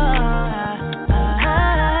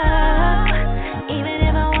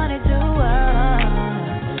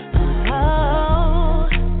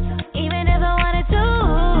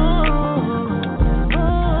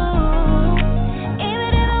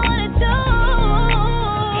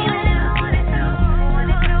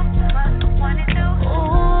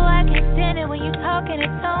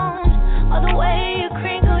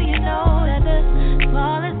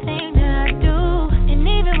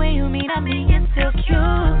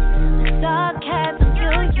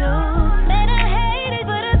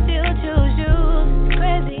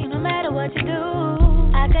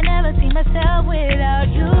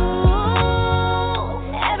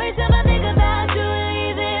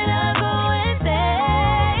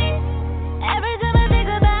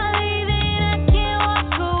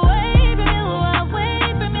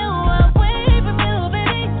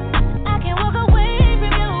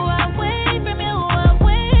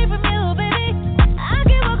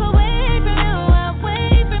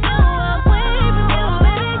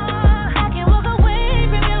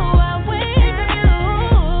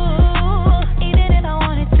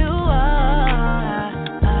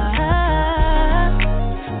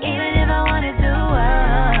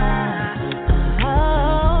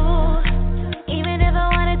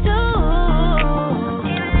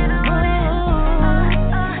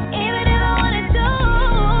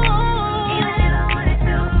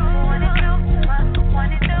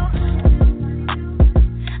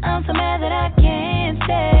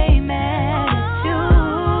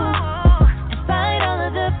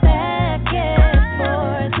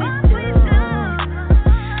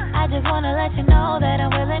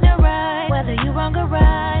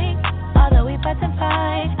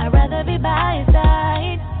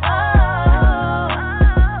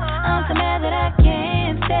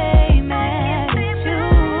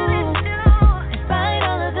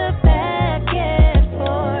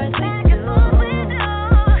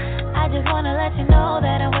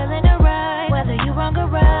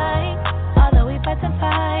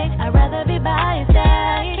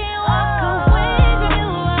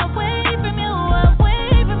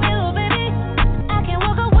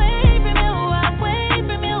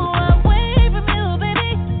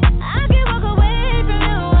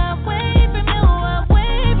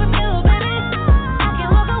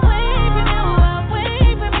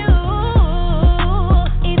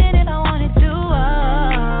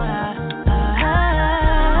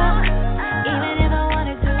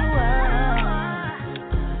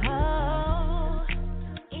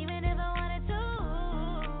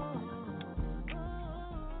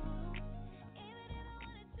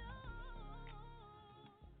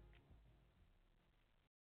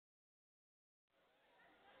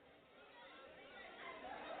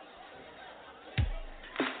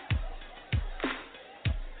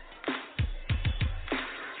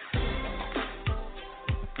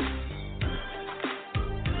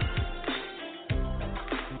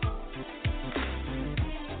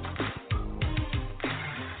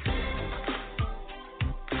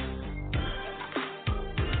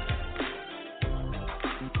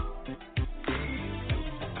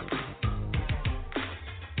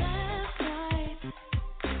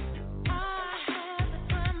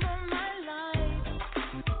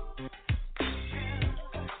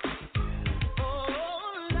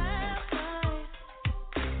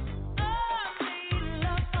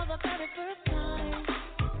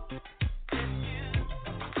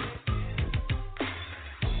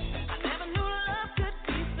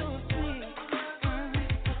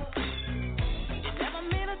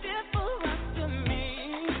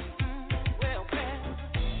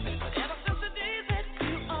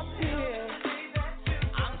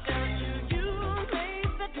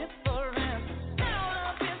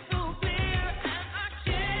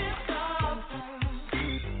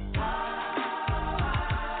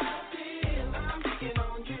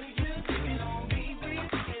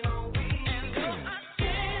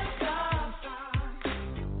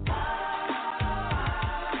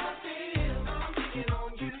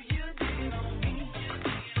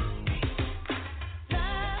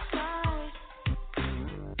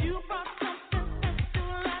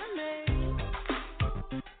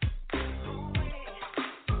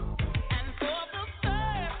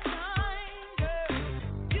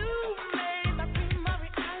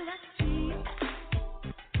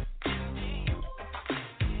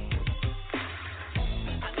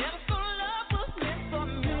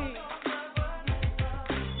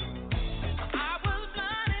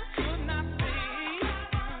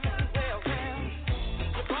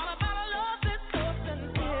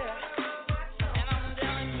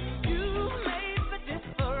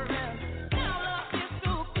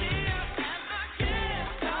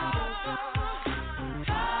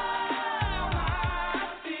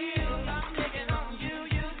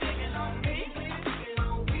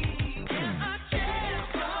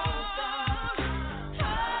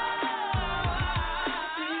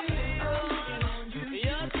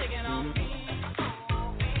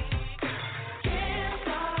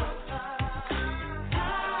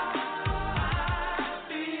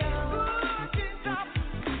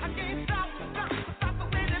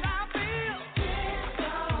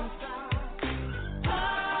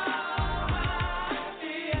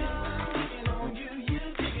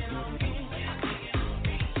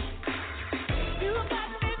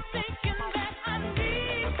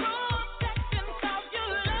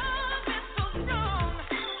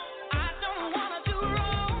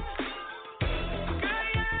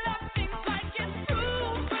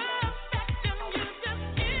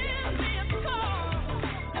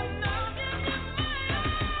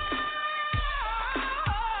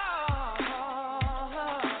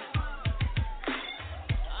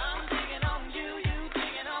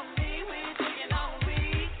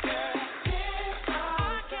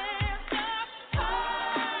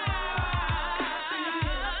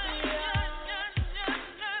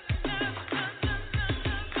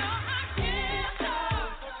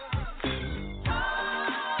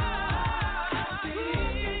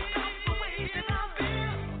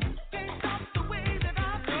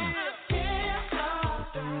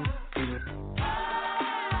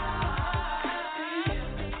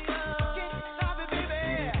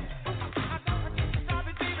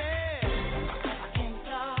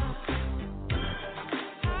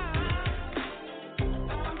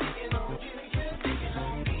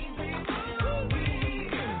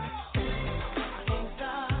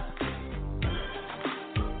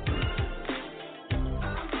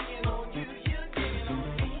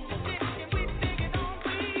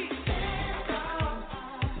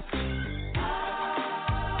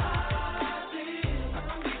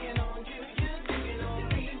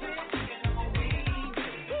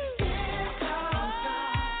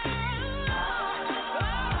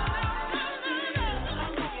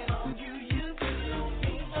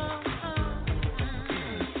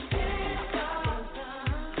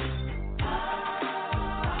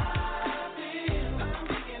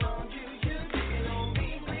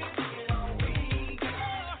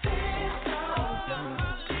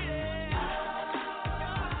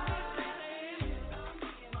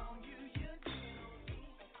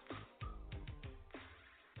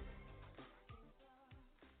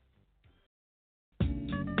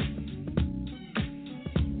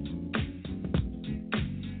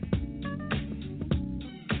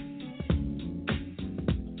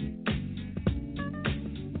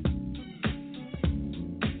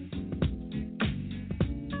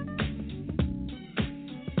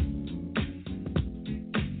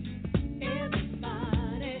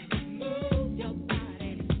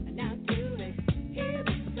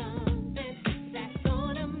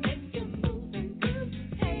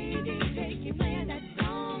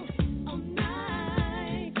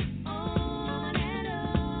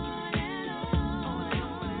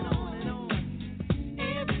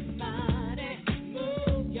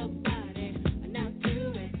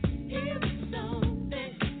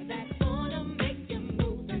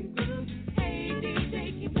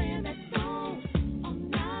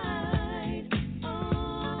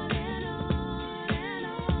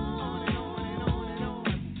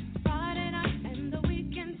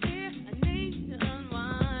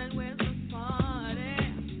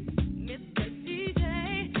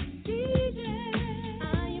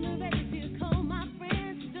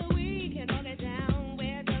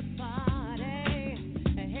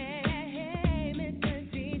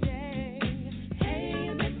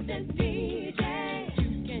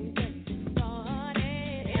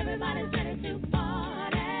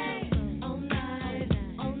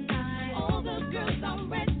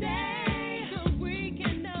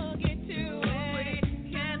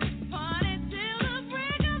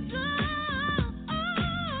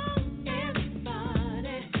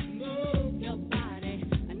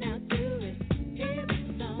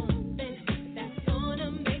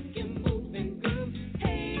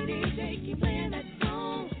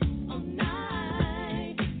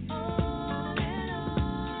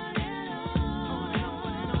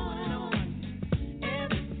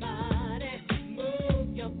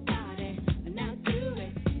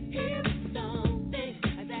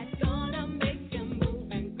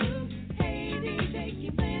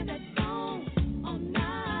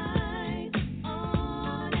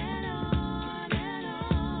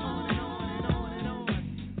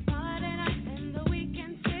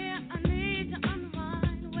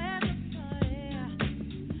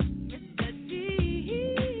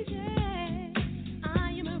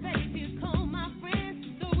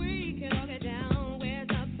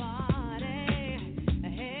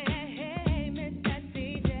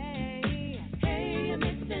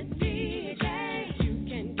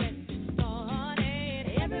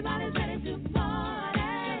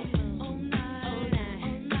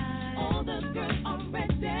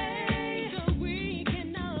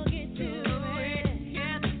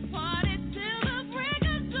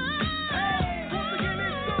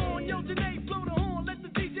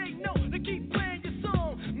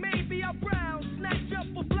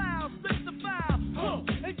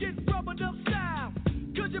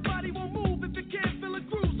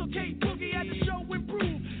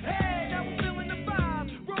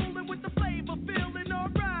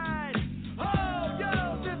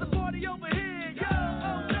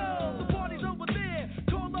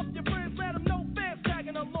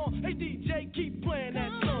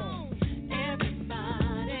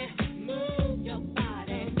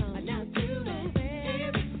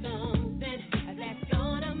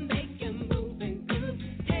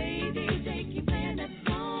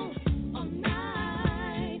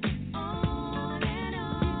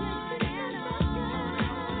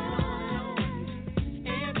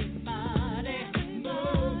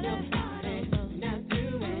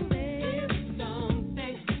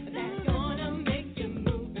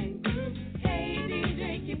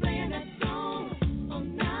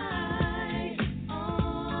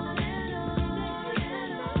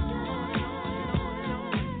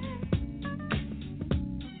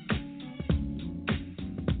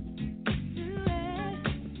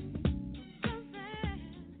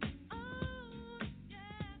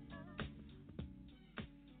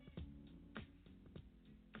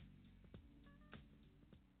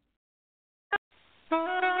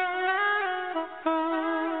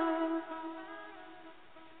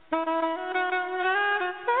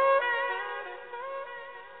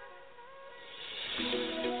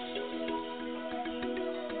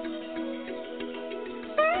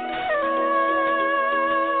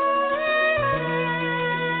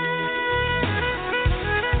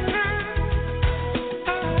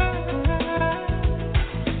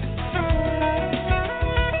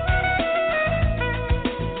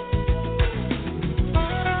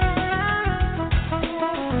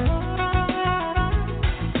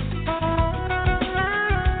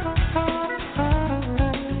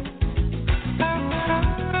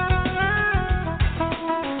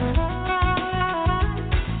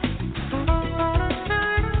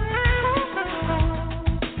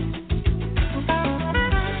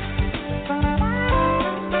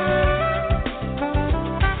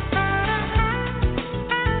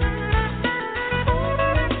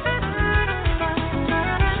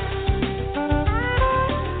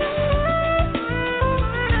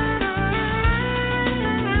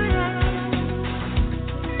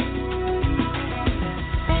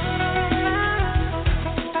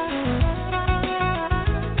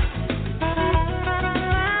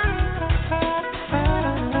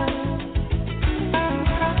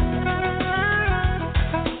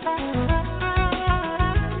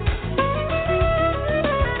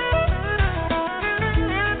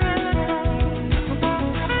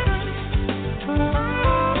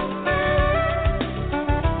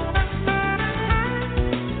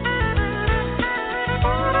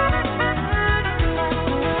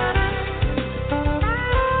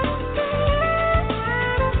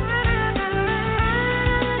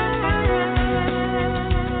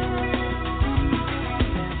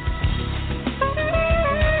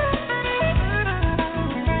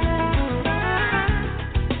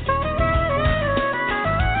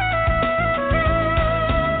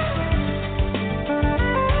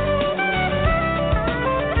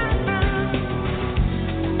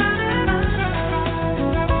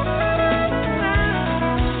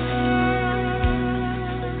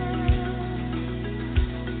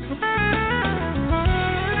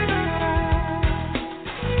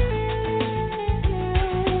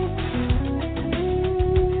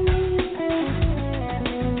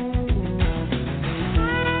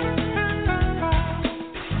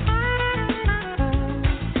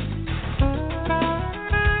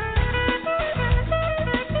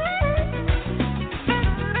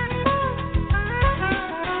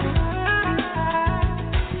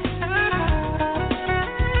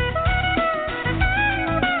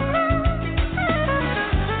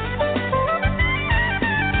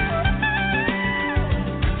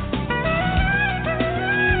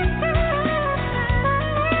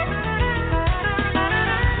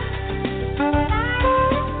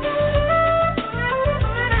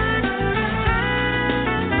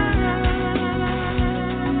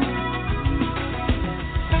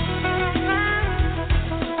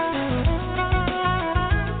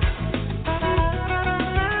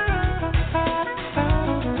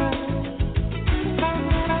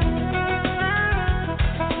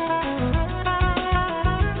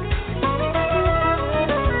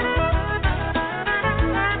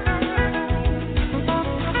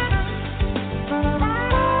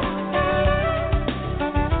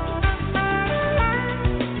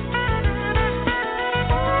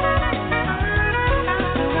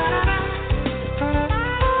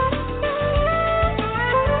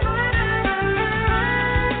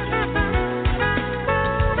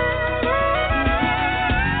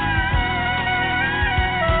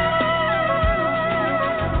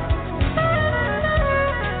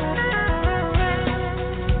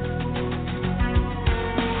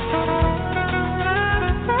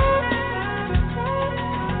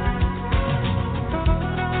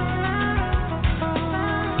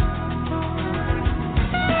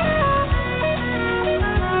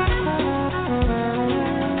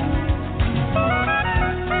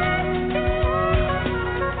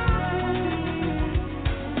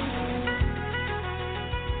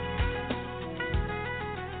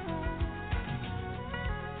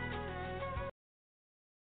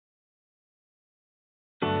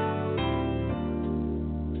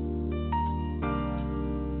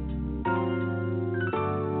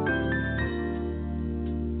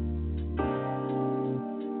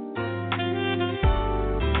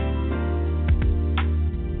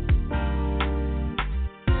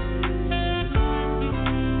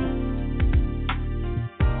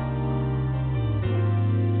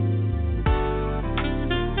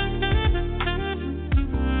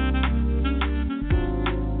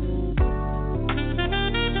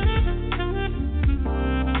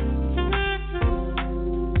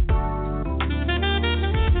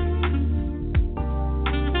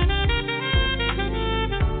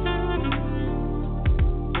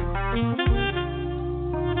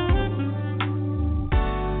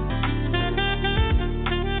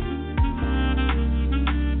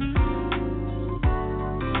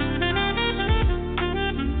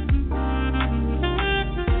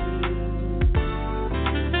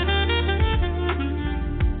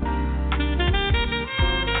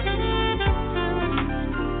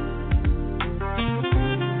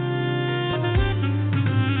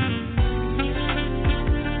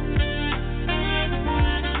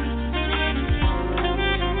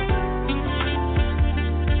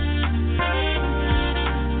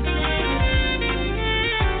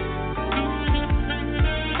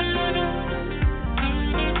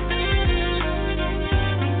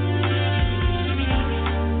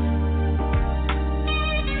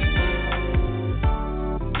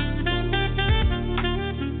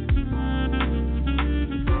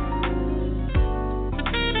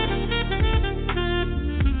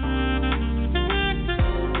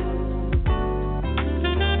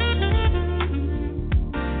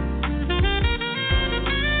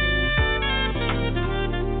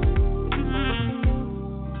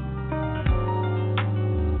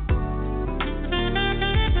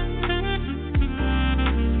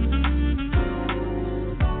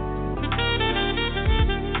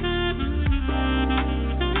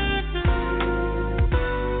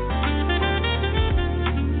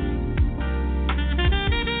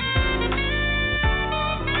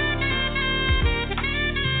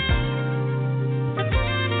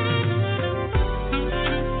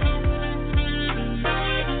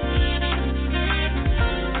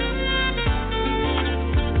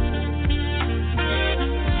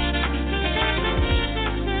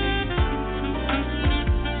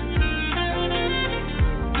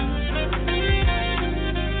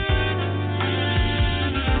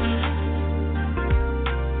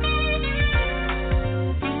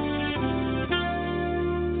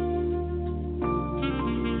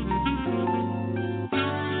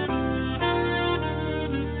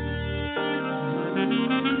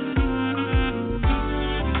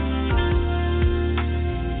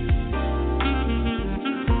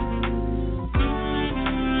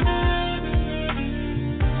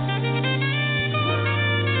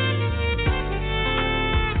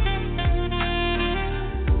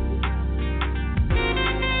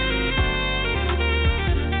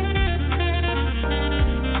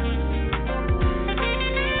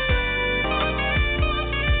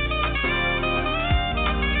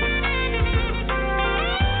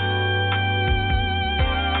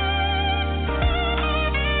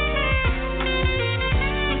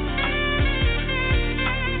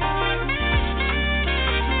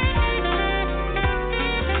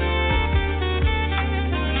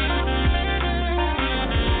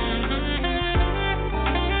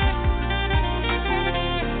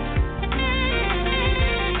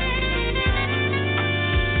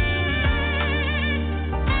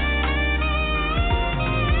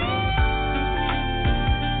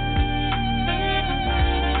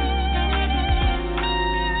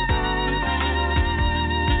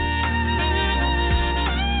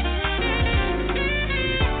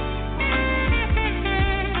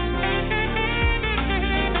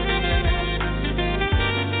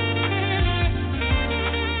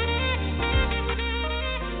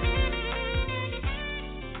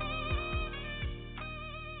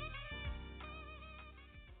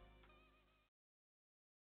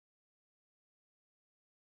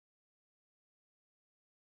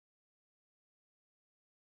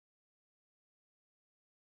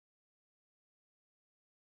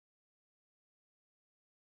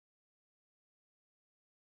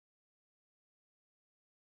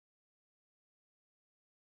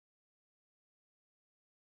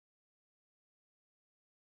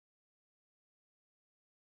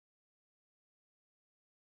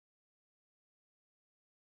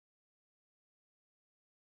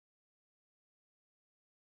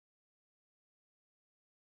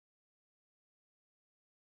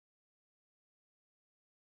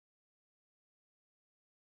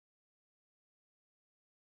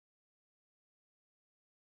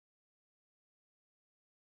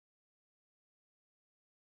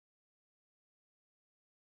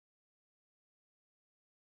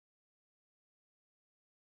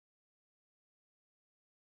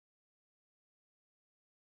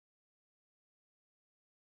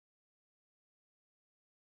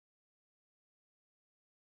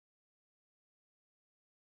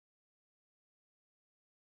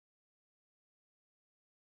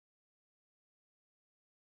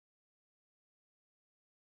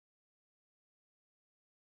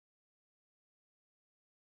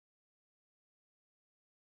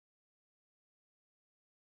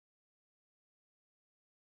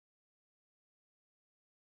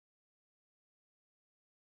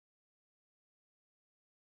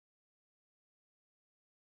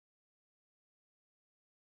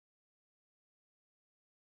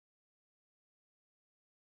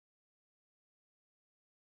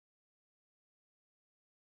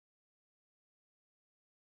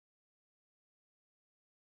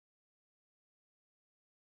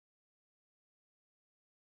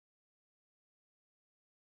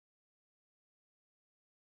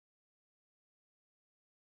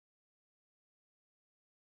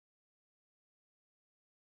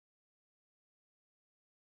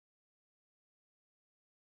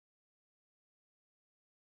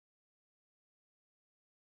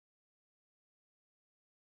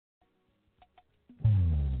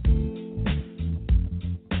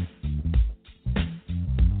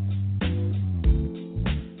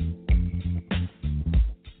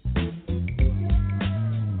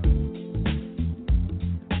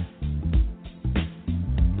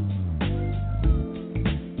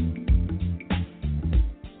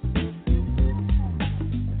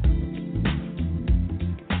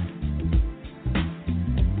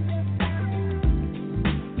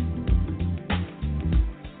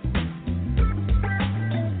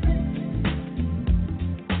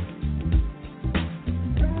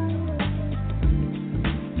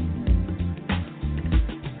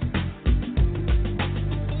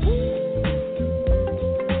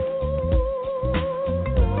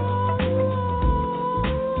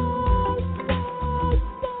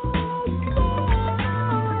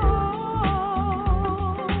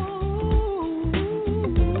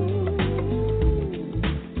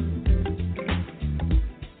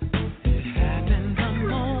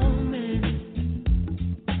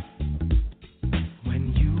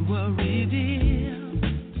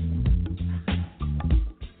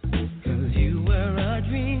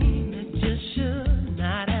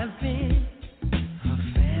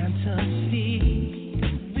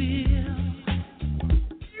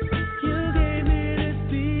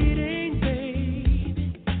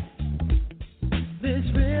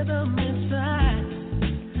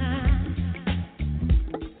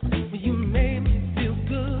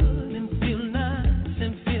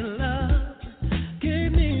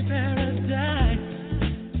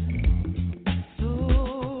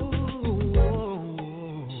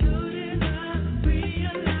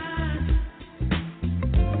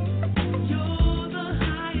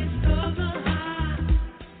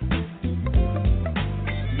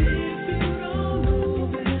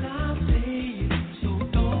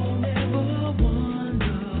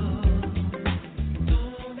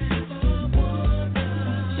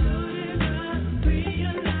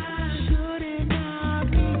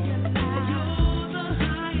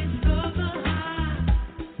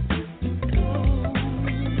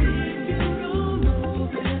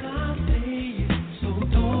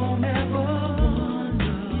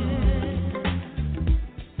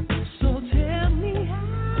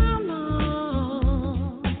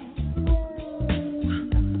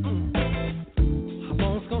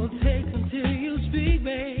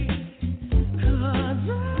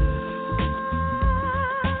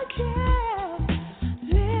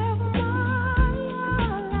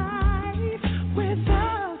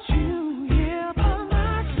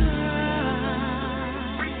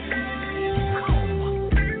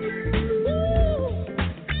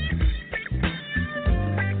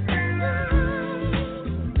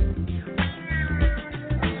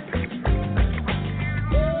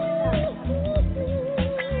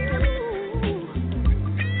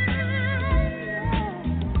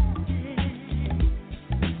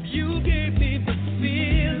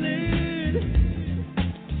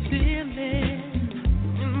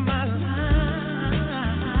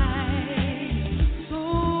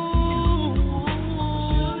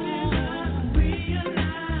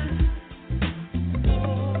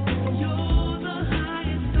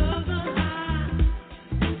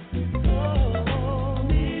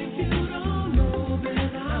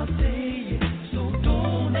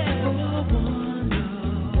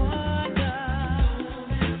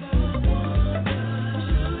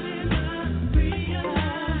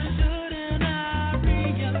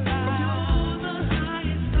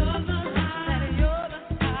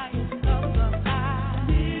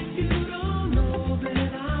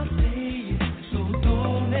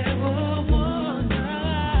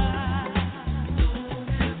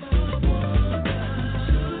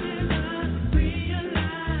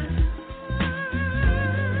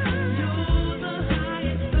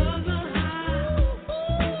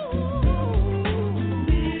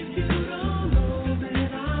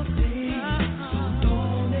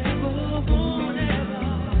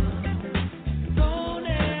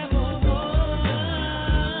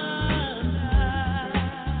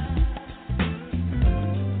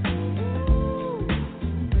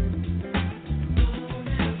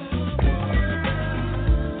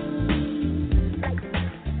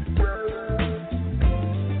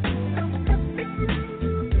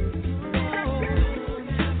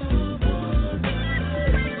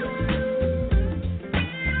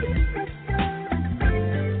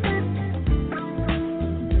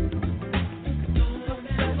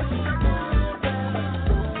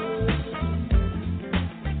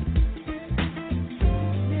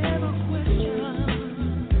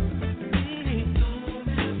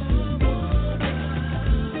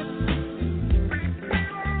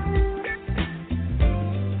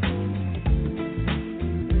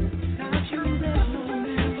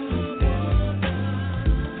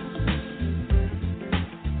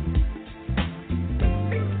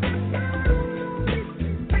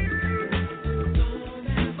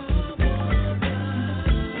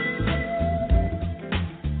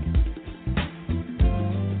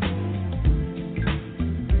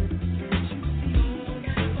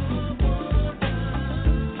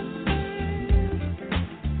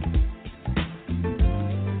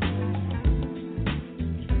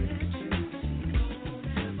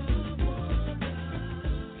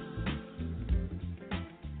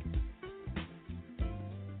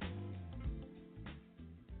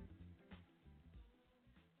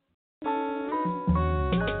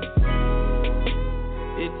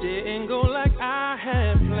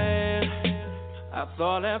I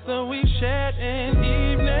thought after we shared an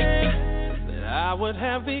evening that I would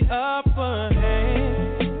have the upper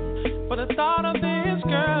hand, but the thought of this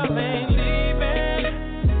girl ain't leaving.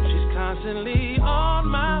 She's constantly on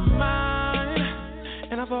my mind,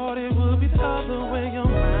 and I thought it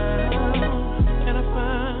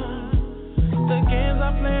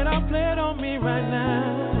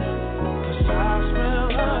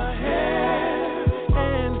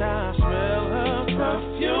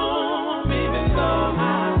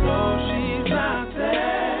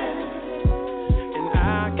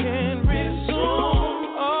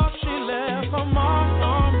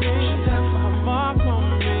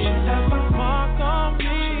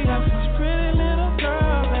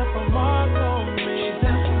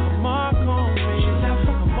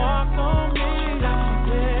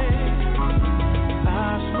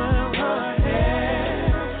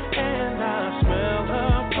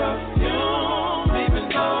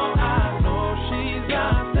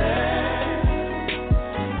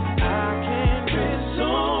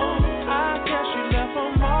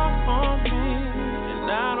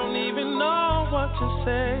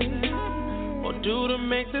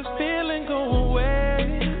make this feeling go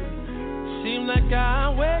away. Seem like I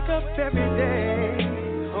wake up every day,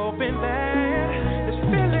 hoping that this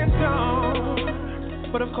feeling's gone.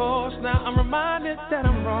 But of course now I'm reminded that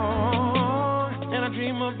I'm wrong, and I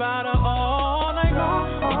dream about her all night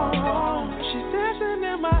long. She's dancing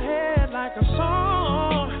in my head like a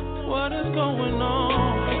song. What is going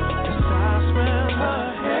on? 'Cause I smell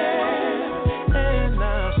her hair and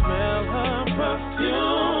I smell her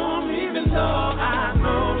perfume, even though I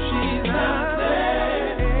know she's not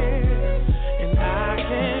there, and I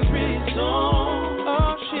can't resume.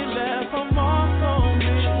 Oh, she left a mark on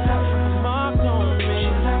me, mark on me,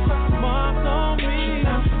 mark on me.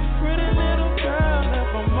 Pretty little girl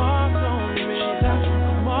left a mark on me,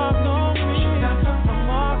 mark on me,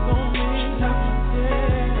 mark on me.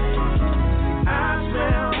 Yeah, I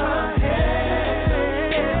smell her hair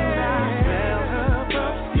and I smell her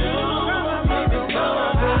perfume, even though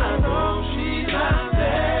I know she's not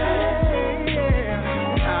there.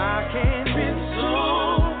 I can't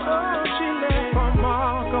resume. Oh, she left a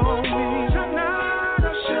mark on me. Tonight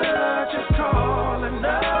I should just call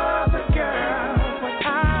another girl, but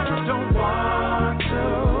I don't want to.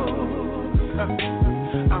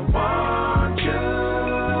 I want you,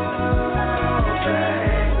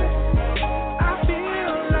 baby. I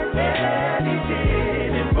feel like Eddie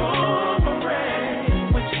did in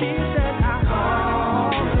Boomerang when she said I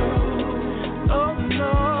called you. Oh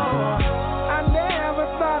no, I never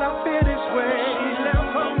thought I'd feel this way.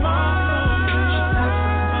 Left her mark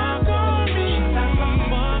on me,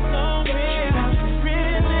 mark on me.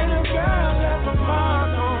 Pretty little girl left a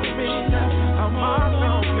mark on me, a mark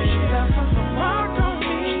on me, a mark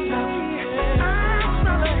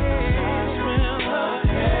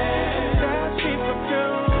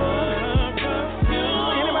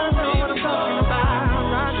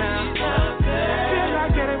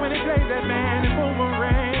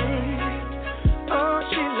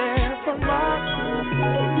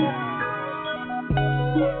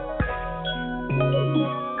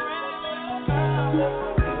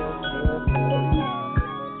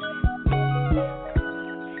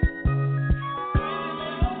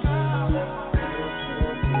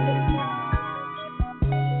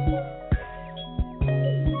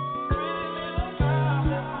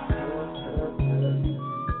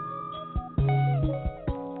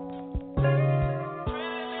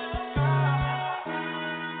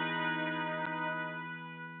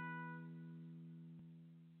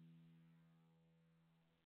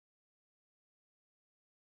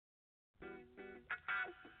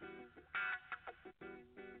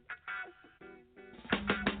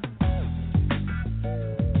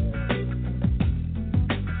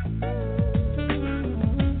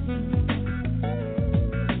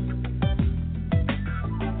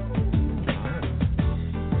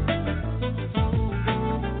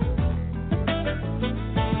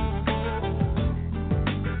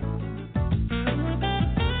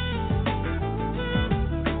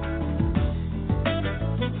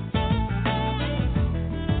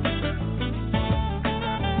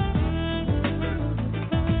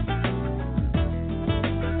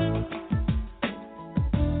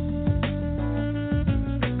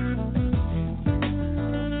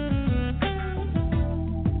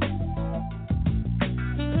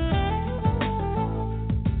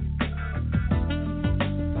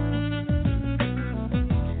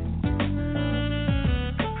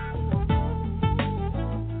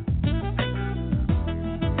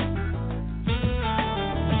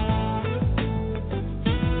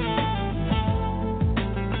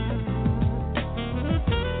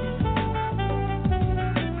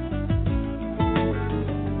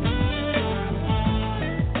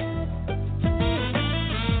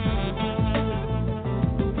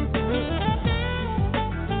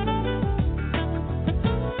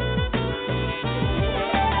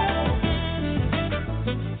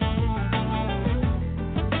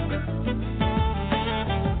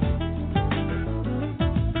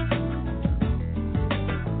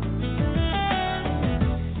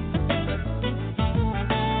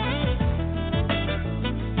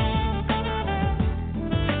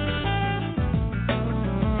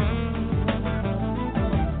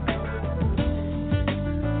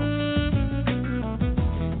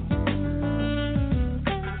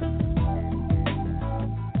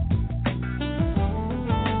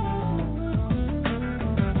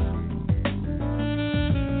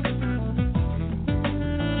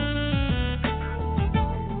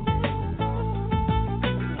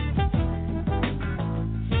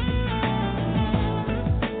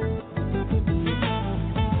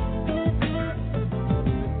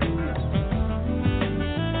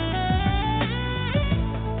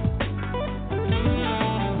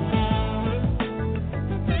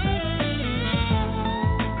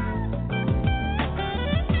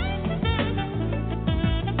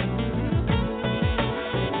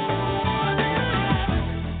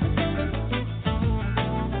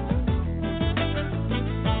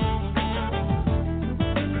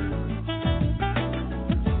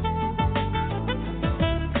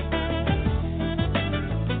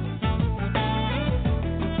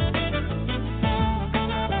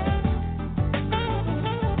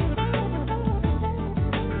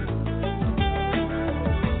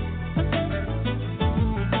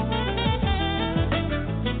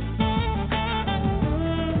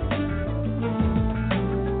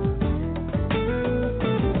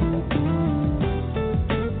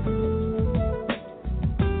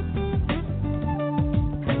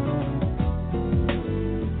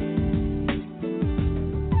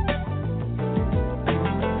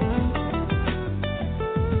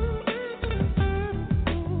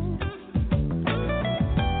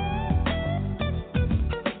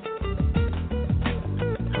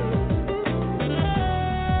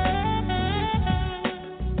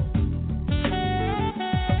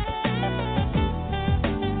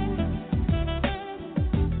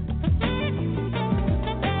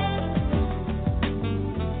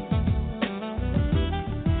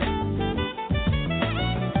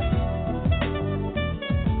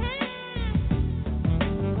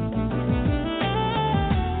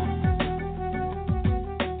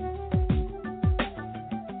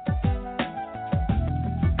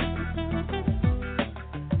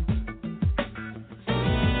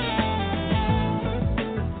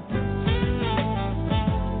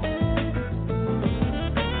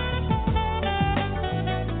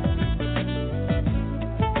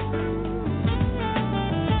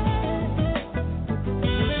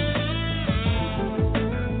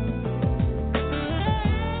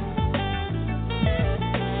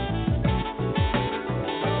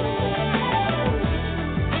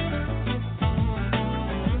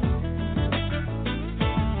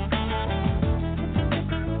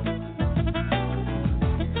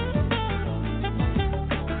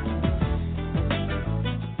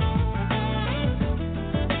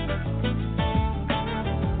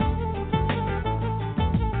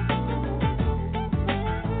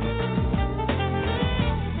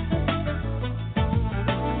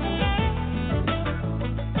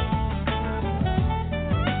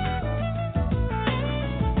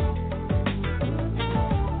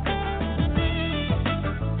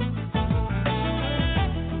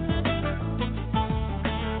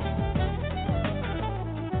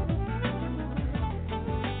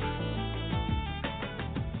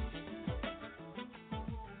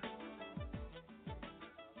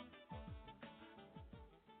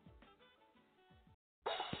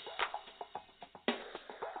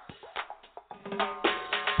Yes.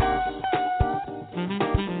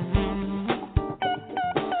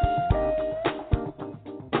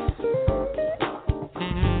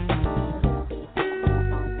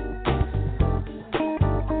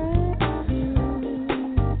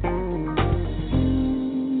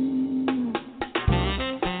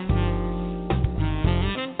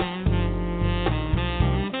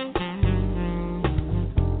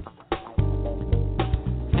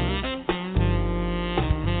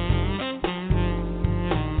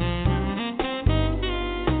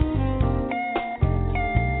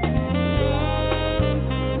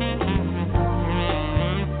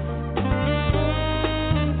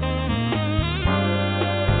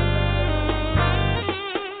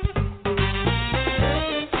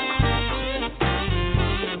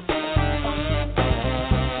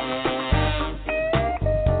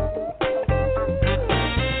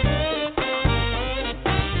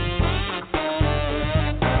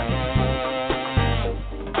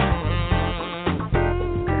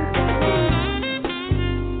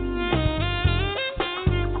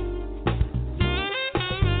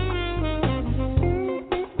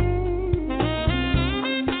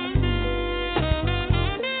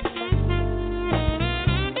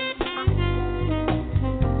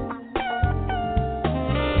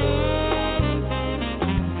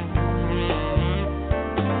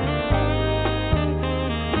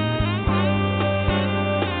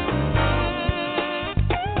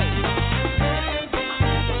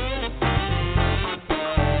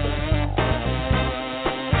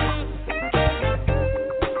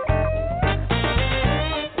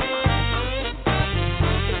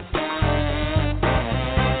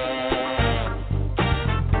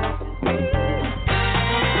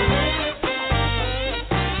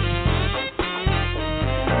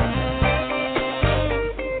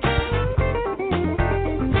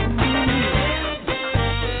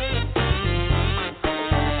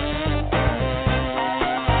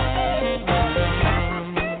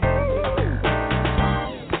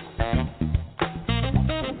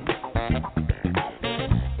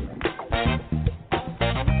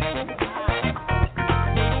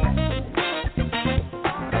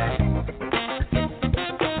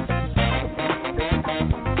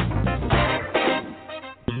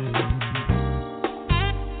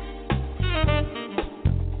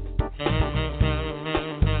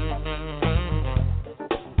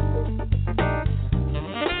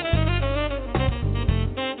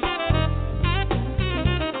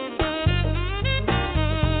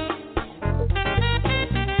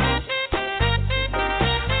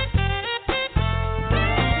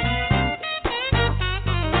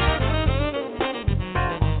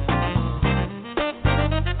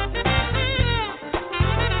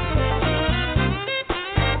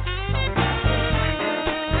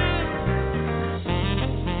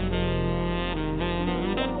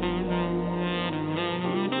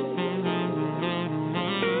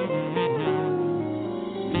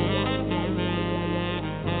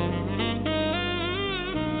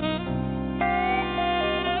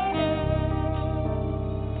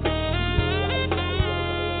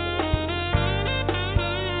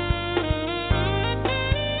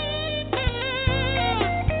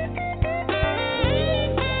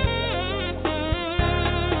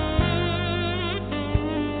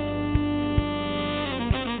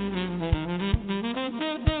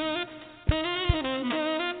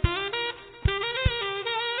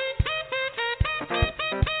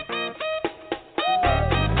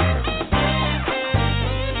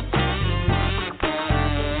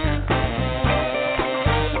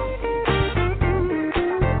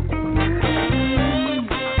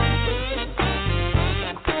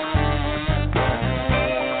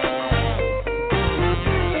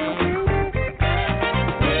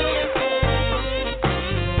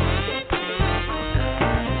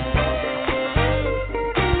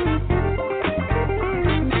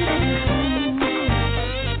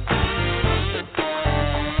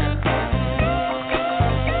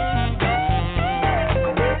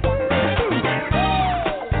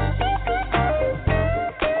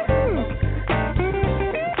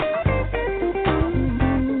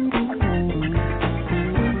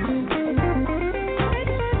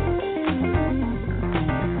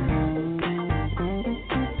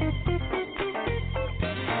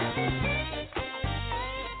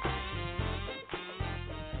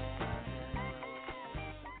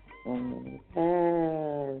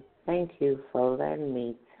 Thank you for letting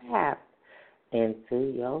me tap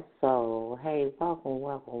into your soul. Hey, welcome,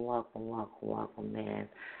 man.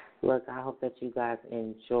 Look, I hope that you guys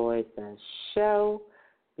enjoyed the show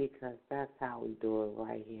because that's how we do it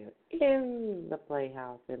right here in the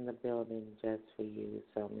playhouse, in the building, just for you.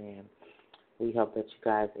 So, man, We hope that you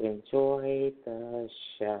guys enjoy the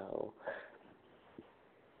show.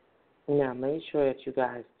 Now, make sure that you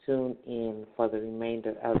guys tune in for the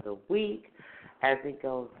remainder of the week as it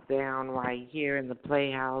goes down right here in the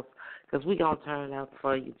Playhouse, because we're going to turn it up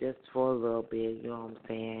for you just for a little bit, you know what I'm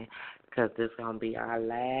saying? Because this is going to be our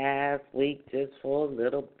last week just for a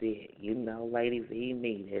little bit. You know, ladies, we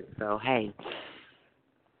need it. So, hey,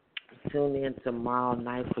 tune in tomorrow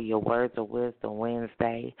night for your Words of Wisdom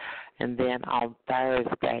Wednesday. And then on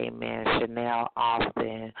Thursday, man, Chanel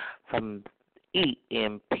Austin from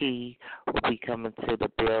EMP will be coming to the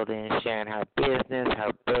building, sharing her business,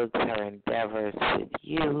 her books, her endeavors with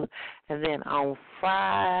you. And then on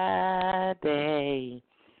Friday,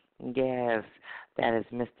 yes, that is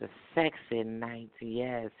Mr. Sexy Night.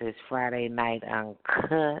 Yes, it's Friday Night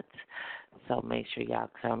Uncut. So make sure y'all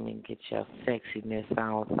come and get your sexiness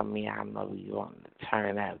on. Some of y'all know you want to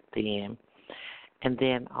turn up then. And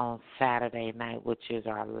then on Saturday night, which is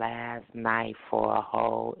our last night for a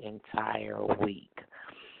whole entire week,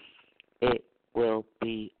 it will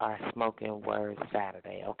be our Smoking Word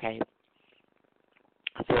Saturday, okay?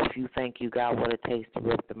 So if you think you got what it takes to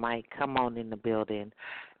rip the mic, come on in the building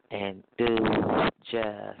and do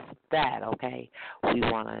just that, okay? We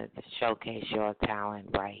want to showcase your talent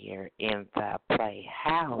right here in the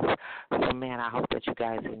Playhouse. So, man, I hope that you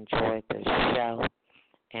guys enjoyed the show.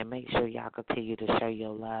 And make sure y'all continue to show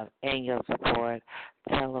your love and your support.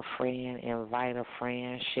 Tell a friend, invite a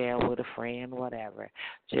friend, share with a friend, whatever.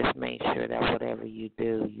 Just make sure that whatever you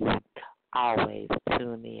do, you always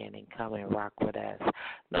tune in and come and rock with us,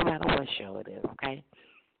 no matter what show it is, okay?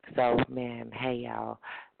 So, man, hey, y'all,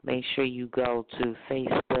 make sure you go to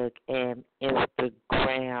Facebook and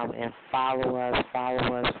Instagram and follow us.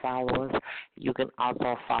 You can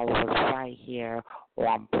also follow us right here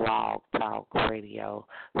on Blog Talk Radio.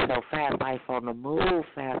 So Fast Life on the Move,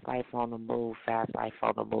 Fast Life on the Move, Fast Life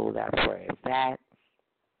on the Move, that's where it's at.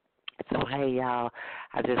 So, hey, y'all,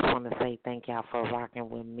 I just want to say thank y'all for rocking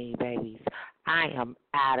with me, babies. I am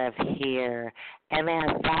out of here. And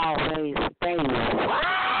as always, stay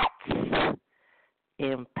what?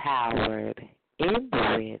 Empowered,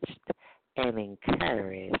 enriched, and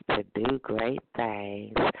encouraged to do great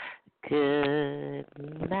things. Good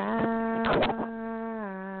night.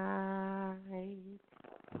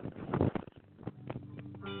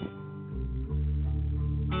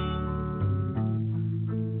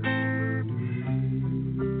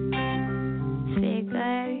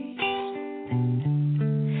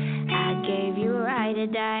 To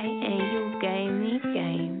die and you gave me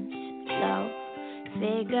games. So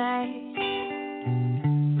figures,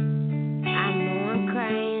 I know I'm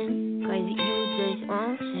crying cause you just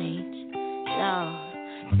won't change. So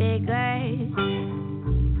figures,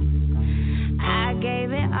 I gave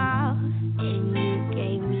it all and you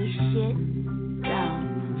gave me shit. So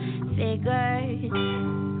figures,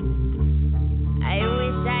 I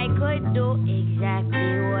wish I could do exactly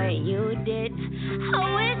what you did. I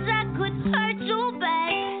wish I could hurt you back.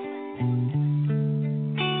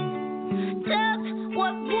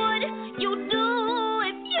 What would you do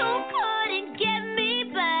if you couldn't get me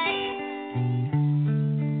back?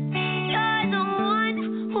 You're the one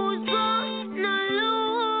who's gonna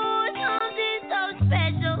lose something so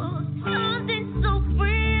special, something so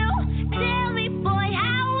real. Tell me, boy,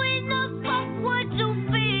 how in the fuck would you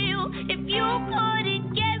feel if you couldn't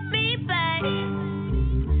get me back?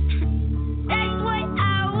 That's what I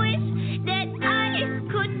wish that I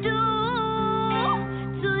could do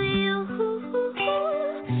to you.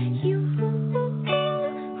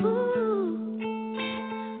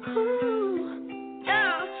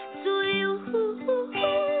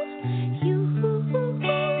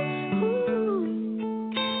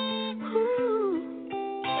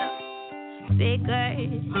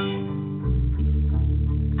 Figures,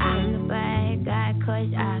 I'm the bad guy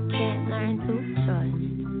cause I can't learn to trust.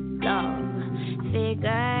 Love,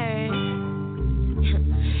 figures,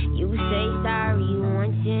 you say sorry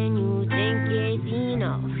once and you think it's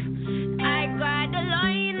enough. I got a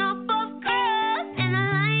lineup of girls and a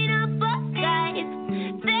lineup of guys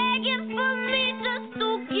begging for me just to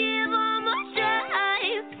give them a try.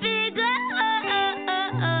 Figures,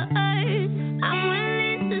 I'm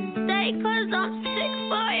willing to stay cause I'm sick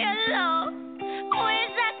for your love.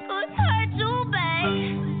 Wish I could hurt you back.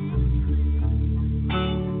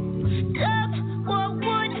 Love, what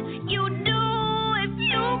would you do if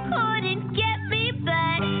you couldn't get me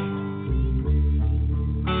back?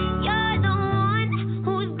 You're the one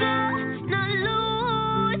who's gonna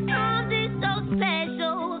lose something so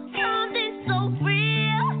special, something so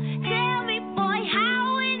real. Tell me, boy, how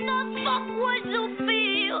in the fuck would you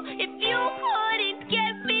feel if you couldn't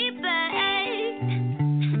get me back?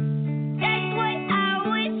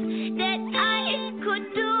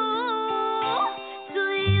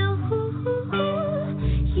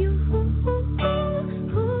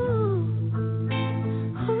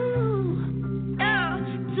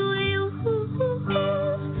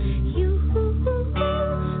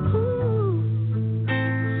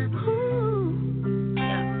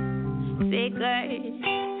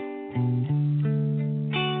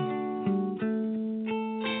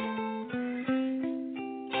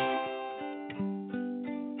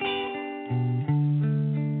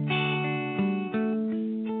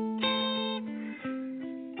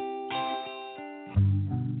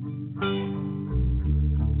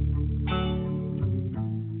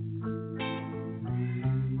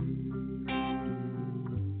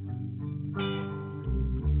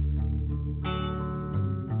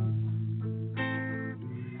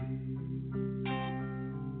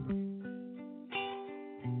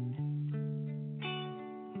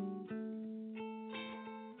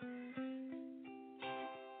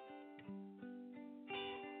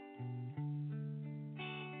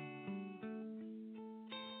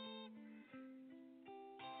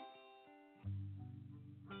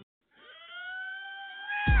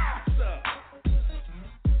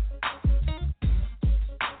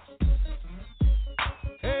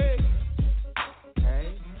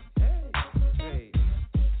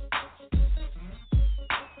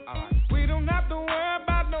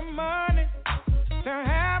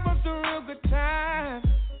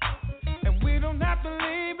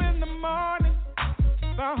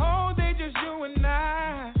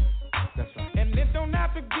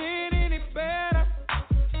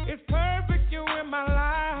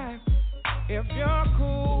 If you're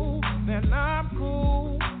cool, then I'm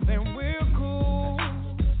cool, then we're cool.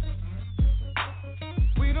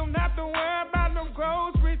 We don't have to worry about no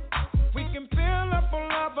groceries. We can fill up on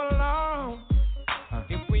love alone.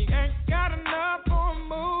 If we ain't got enough for a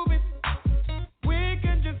movie, we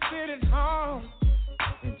can just sit at home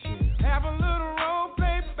and chill. Have a little role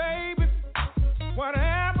play, baby.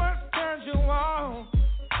 Whatever turns you on.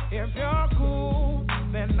 If you're cool,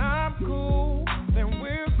 then I'm cool, then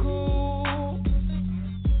we're cool.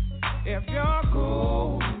 If you're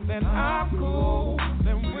cool, then I'm cool,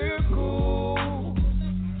 then we're cool.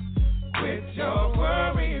 Quit your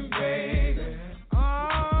worrying, baby.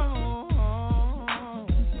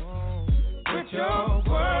 Quit your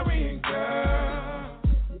worrying, girl.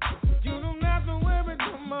 You don't have to worry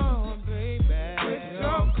no more, baby. Quit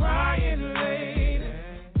your crying, lady.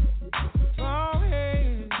 Go ahead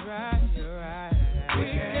and dry your eyes. We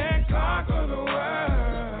can conquer the world.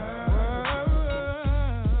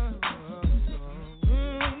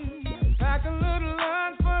 Pack a little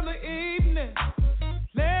lunch for the evening.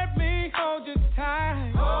 Let me hold you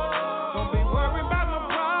tight. Don't be worried about no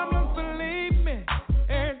problems, believe me.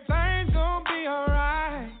 Everything's gonna be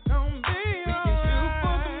alright. Gonna be alright. We can shoot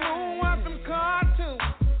for the moon, watch some cartoons.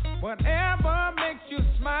 Whatever makes you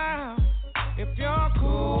smile. If you're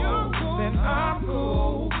cool, then I'm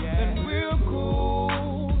cool, then we're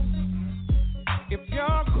cool. If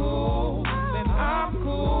you're cool, then I'm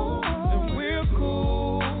cool, then we're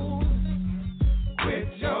cool. Quit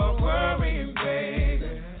your worrying,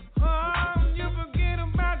 baby. You forget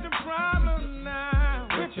about your problems now.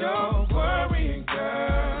 Quit your worrying,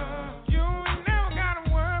 girl. You ain't never gotta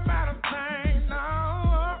worry about a thing, no.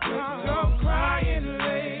 Quit your crying,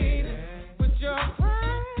 lady. Quit your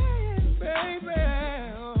crying, baby.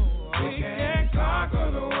 We can conquer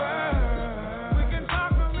the world. We can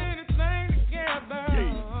conquer anything together.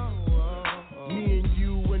 Me and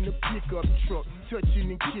you in the pickup truck, touching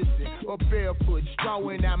and kissing, or barefoot, straw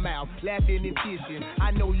in our mouth, laughing and fishing.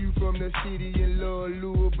 I know you from the city and love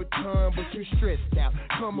Louis Vuitton, but you stressed out.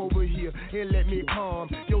 Come over here and let me calm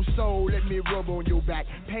your soul. Let me rub on your back,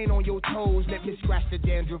 paint on your toes. Let me scratch the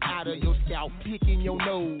dandruff out of your scalp, picking your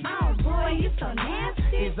nose. Oh boy, you so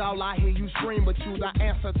nasty. Is all I hear you scream, but you the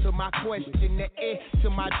answer to my question. The to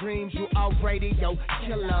my dreams, you a radio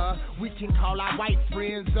killer. We can call our white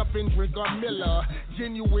friends up and drink a Miller.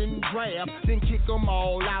 Genuine draft, then kick them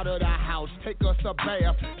all out of the house. Take us a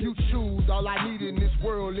bath. You choose, all I need in this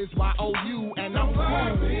world is YOU, and I'm cool.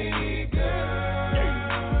 Don't worry, girl.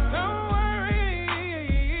 Don't worry,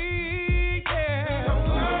 yeah. Don't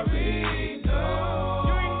worry, no.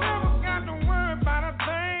 You ain't never got to worry about a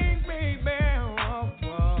thing, baby.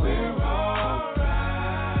 We're alright.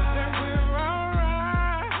 Then we're alright.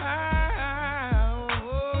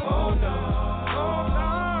 Hold on. Hold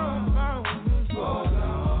on. Hold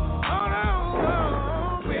on. Hold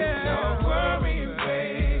on. Quit your worrying,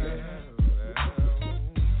 baby.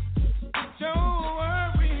 Quit your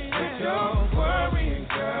worrying. Quit your worrying,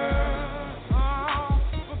 girl.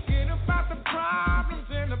 Forget about the problems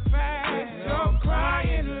in the past. Quit your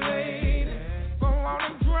crying, lady. Go on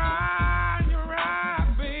and dry your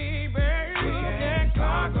eyes, baby. We can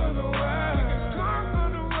conquer the world. We can conquer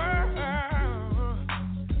the world.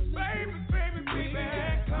 Baby, baby, baby. We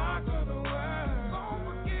can conquer the world. Don't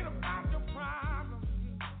forget about your problems.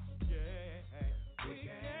 Yeah. We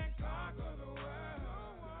can conquer the world.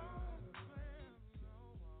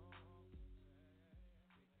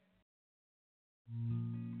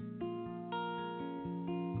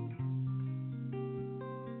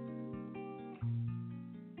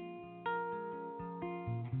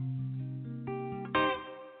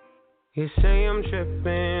 You say I'm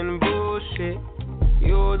tripping, bullshit.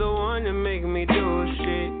 You're the one that make me do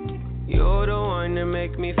shit. You're the one that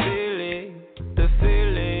make me feel it. The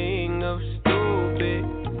feeling of stupid.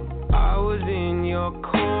 I was in your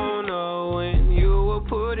corner when you were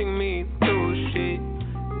putting me through shit.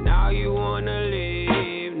 Now you wanna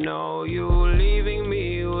leave. No, you leaving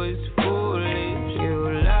me was foolish.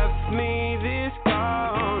 You left me this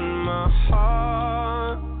scar on my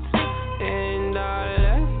heart, and I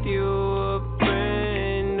left you a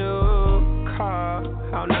brand new car.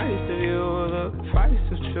 How nice of you, the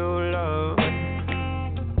price of true love.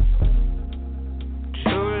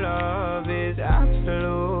 True love is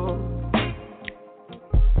absolute.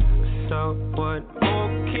 So what more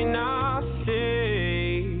can I say?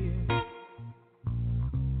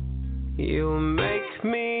 You make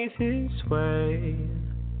me this way.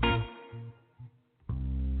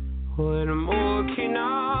 What more can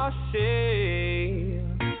I say?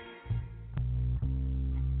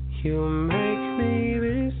 You make me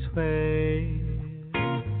this way.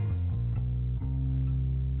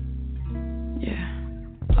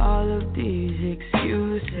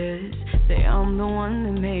 excuses. Say I'm the one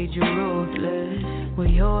that made you ruthless. Well,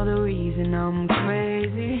 you're the reason I'm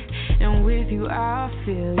crazy, and with you I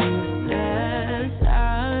feel useless.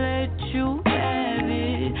 I let you have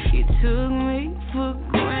it. You took me for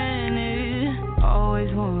granted.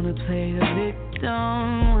 Always wanna play the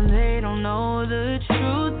victim when they don't know the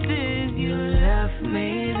truth is you left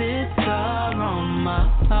me this scar on my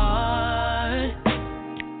heart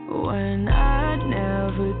when I'd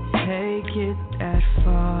never take it that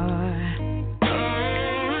far.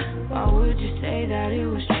 Why would you say that it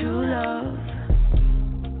was true love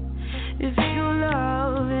if true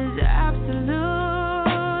love is absolute?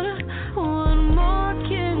 What more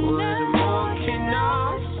can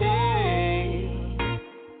I say?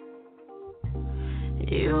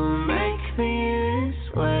 You make me this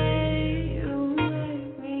way. You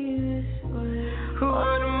make me this way.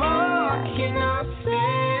 What more can I say?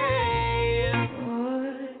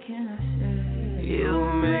 What can I say? You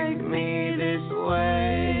make me this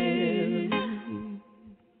way.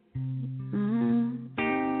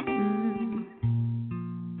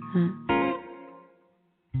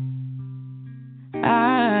 I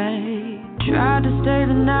tried to stay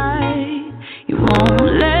the night. You won't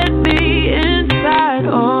let me inside.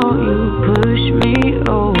 Oh, you push me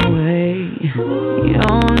away.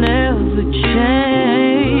 You'll never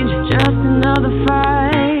change. Just another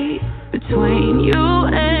fight between you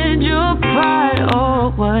and your pride.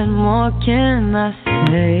 Oh, what more can I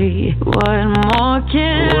say? What more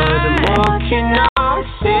can I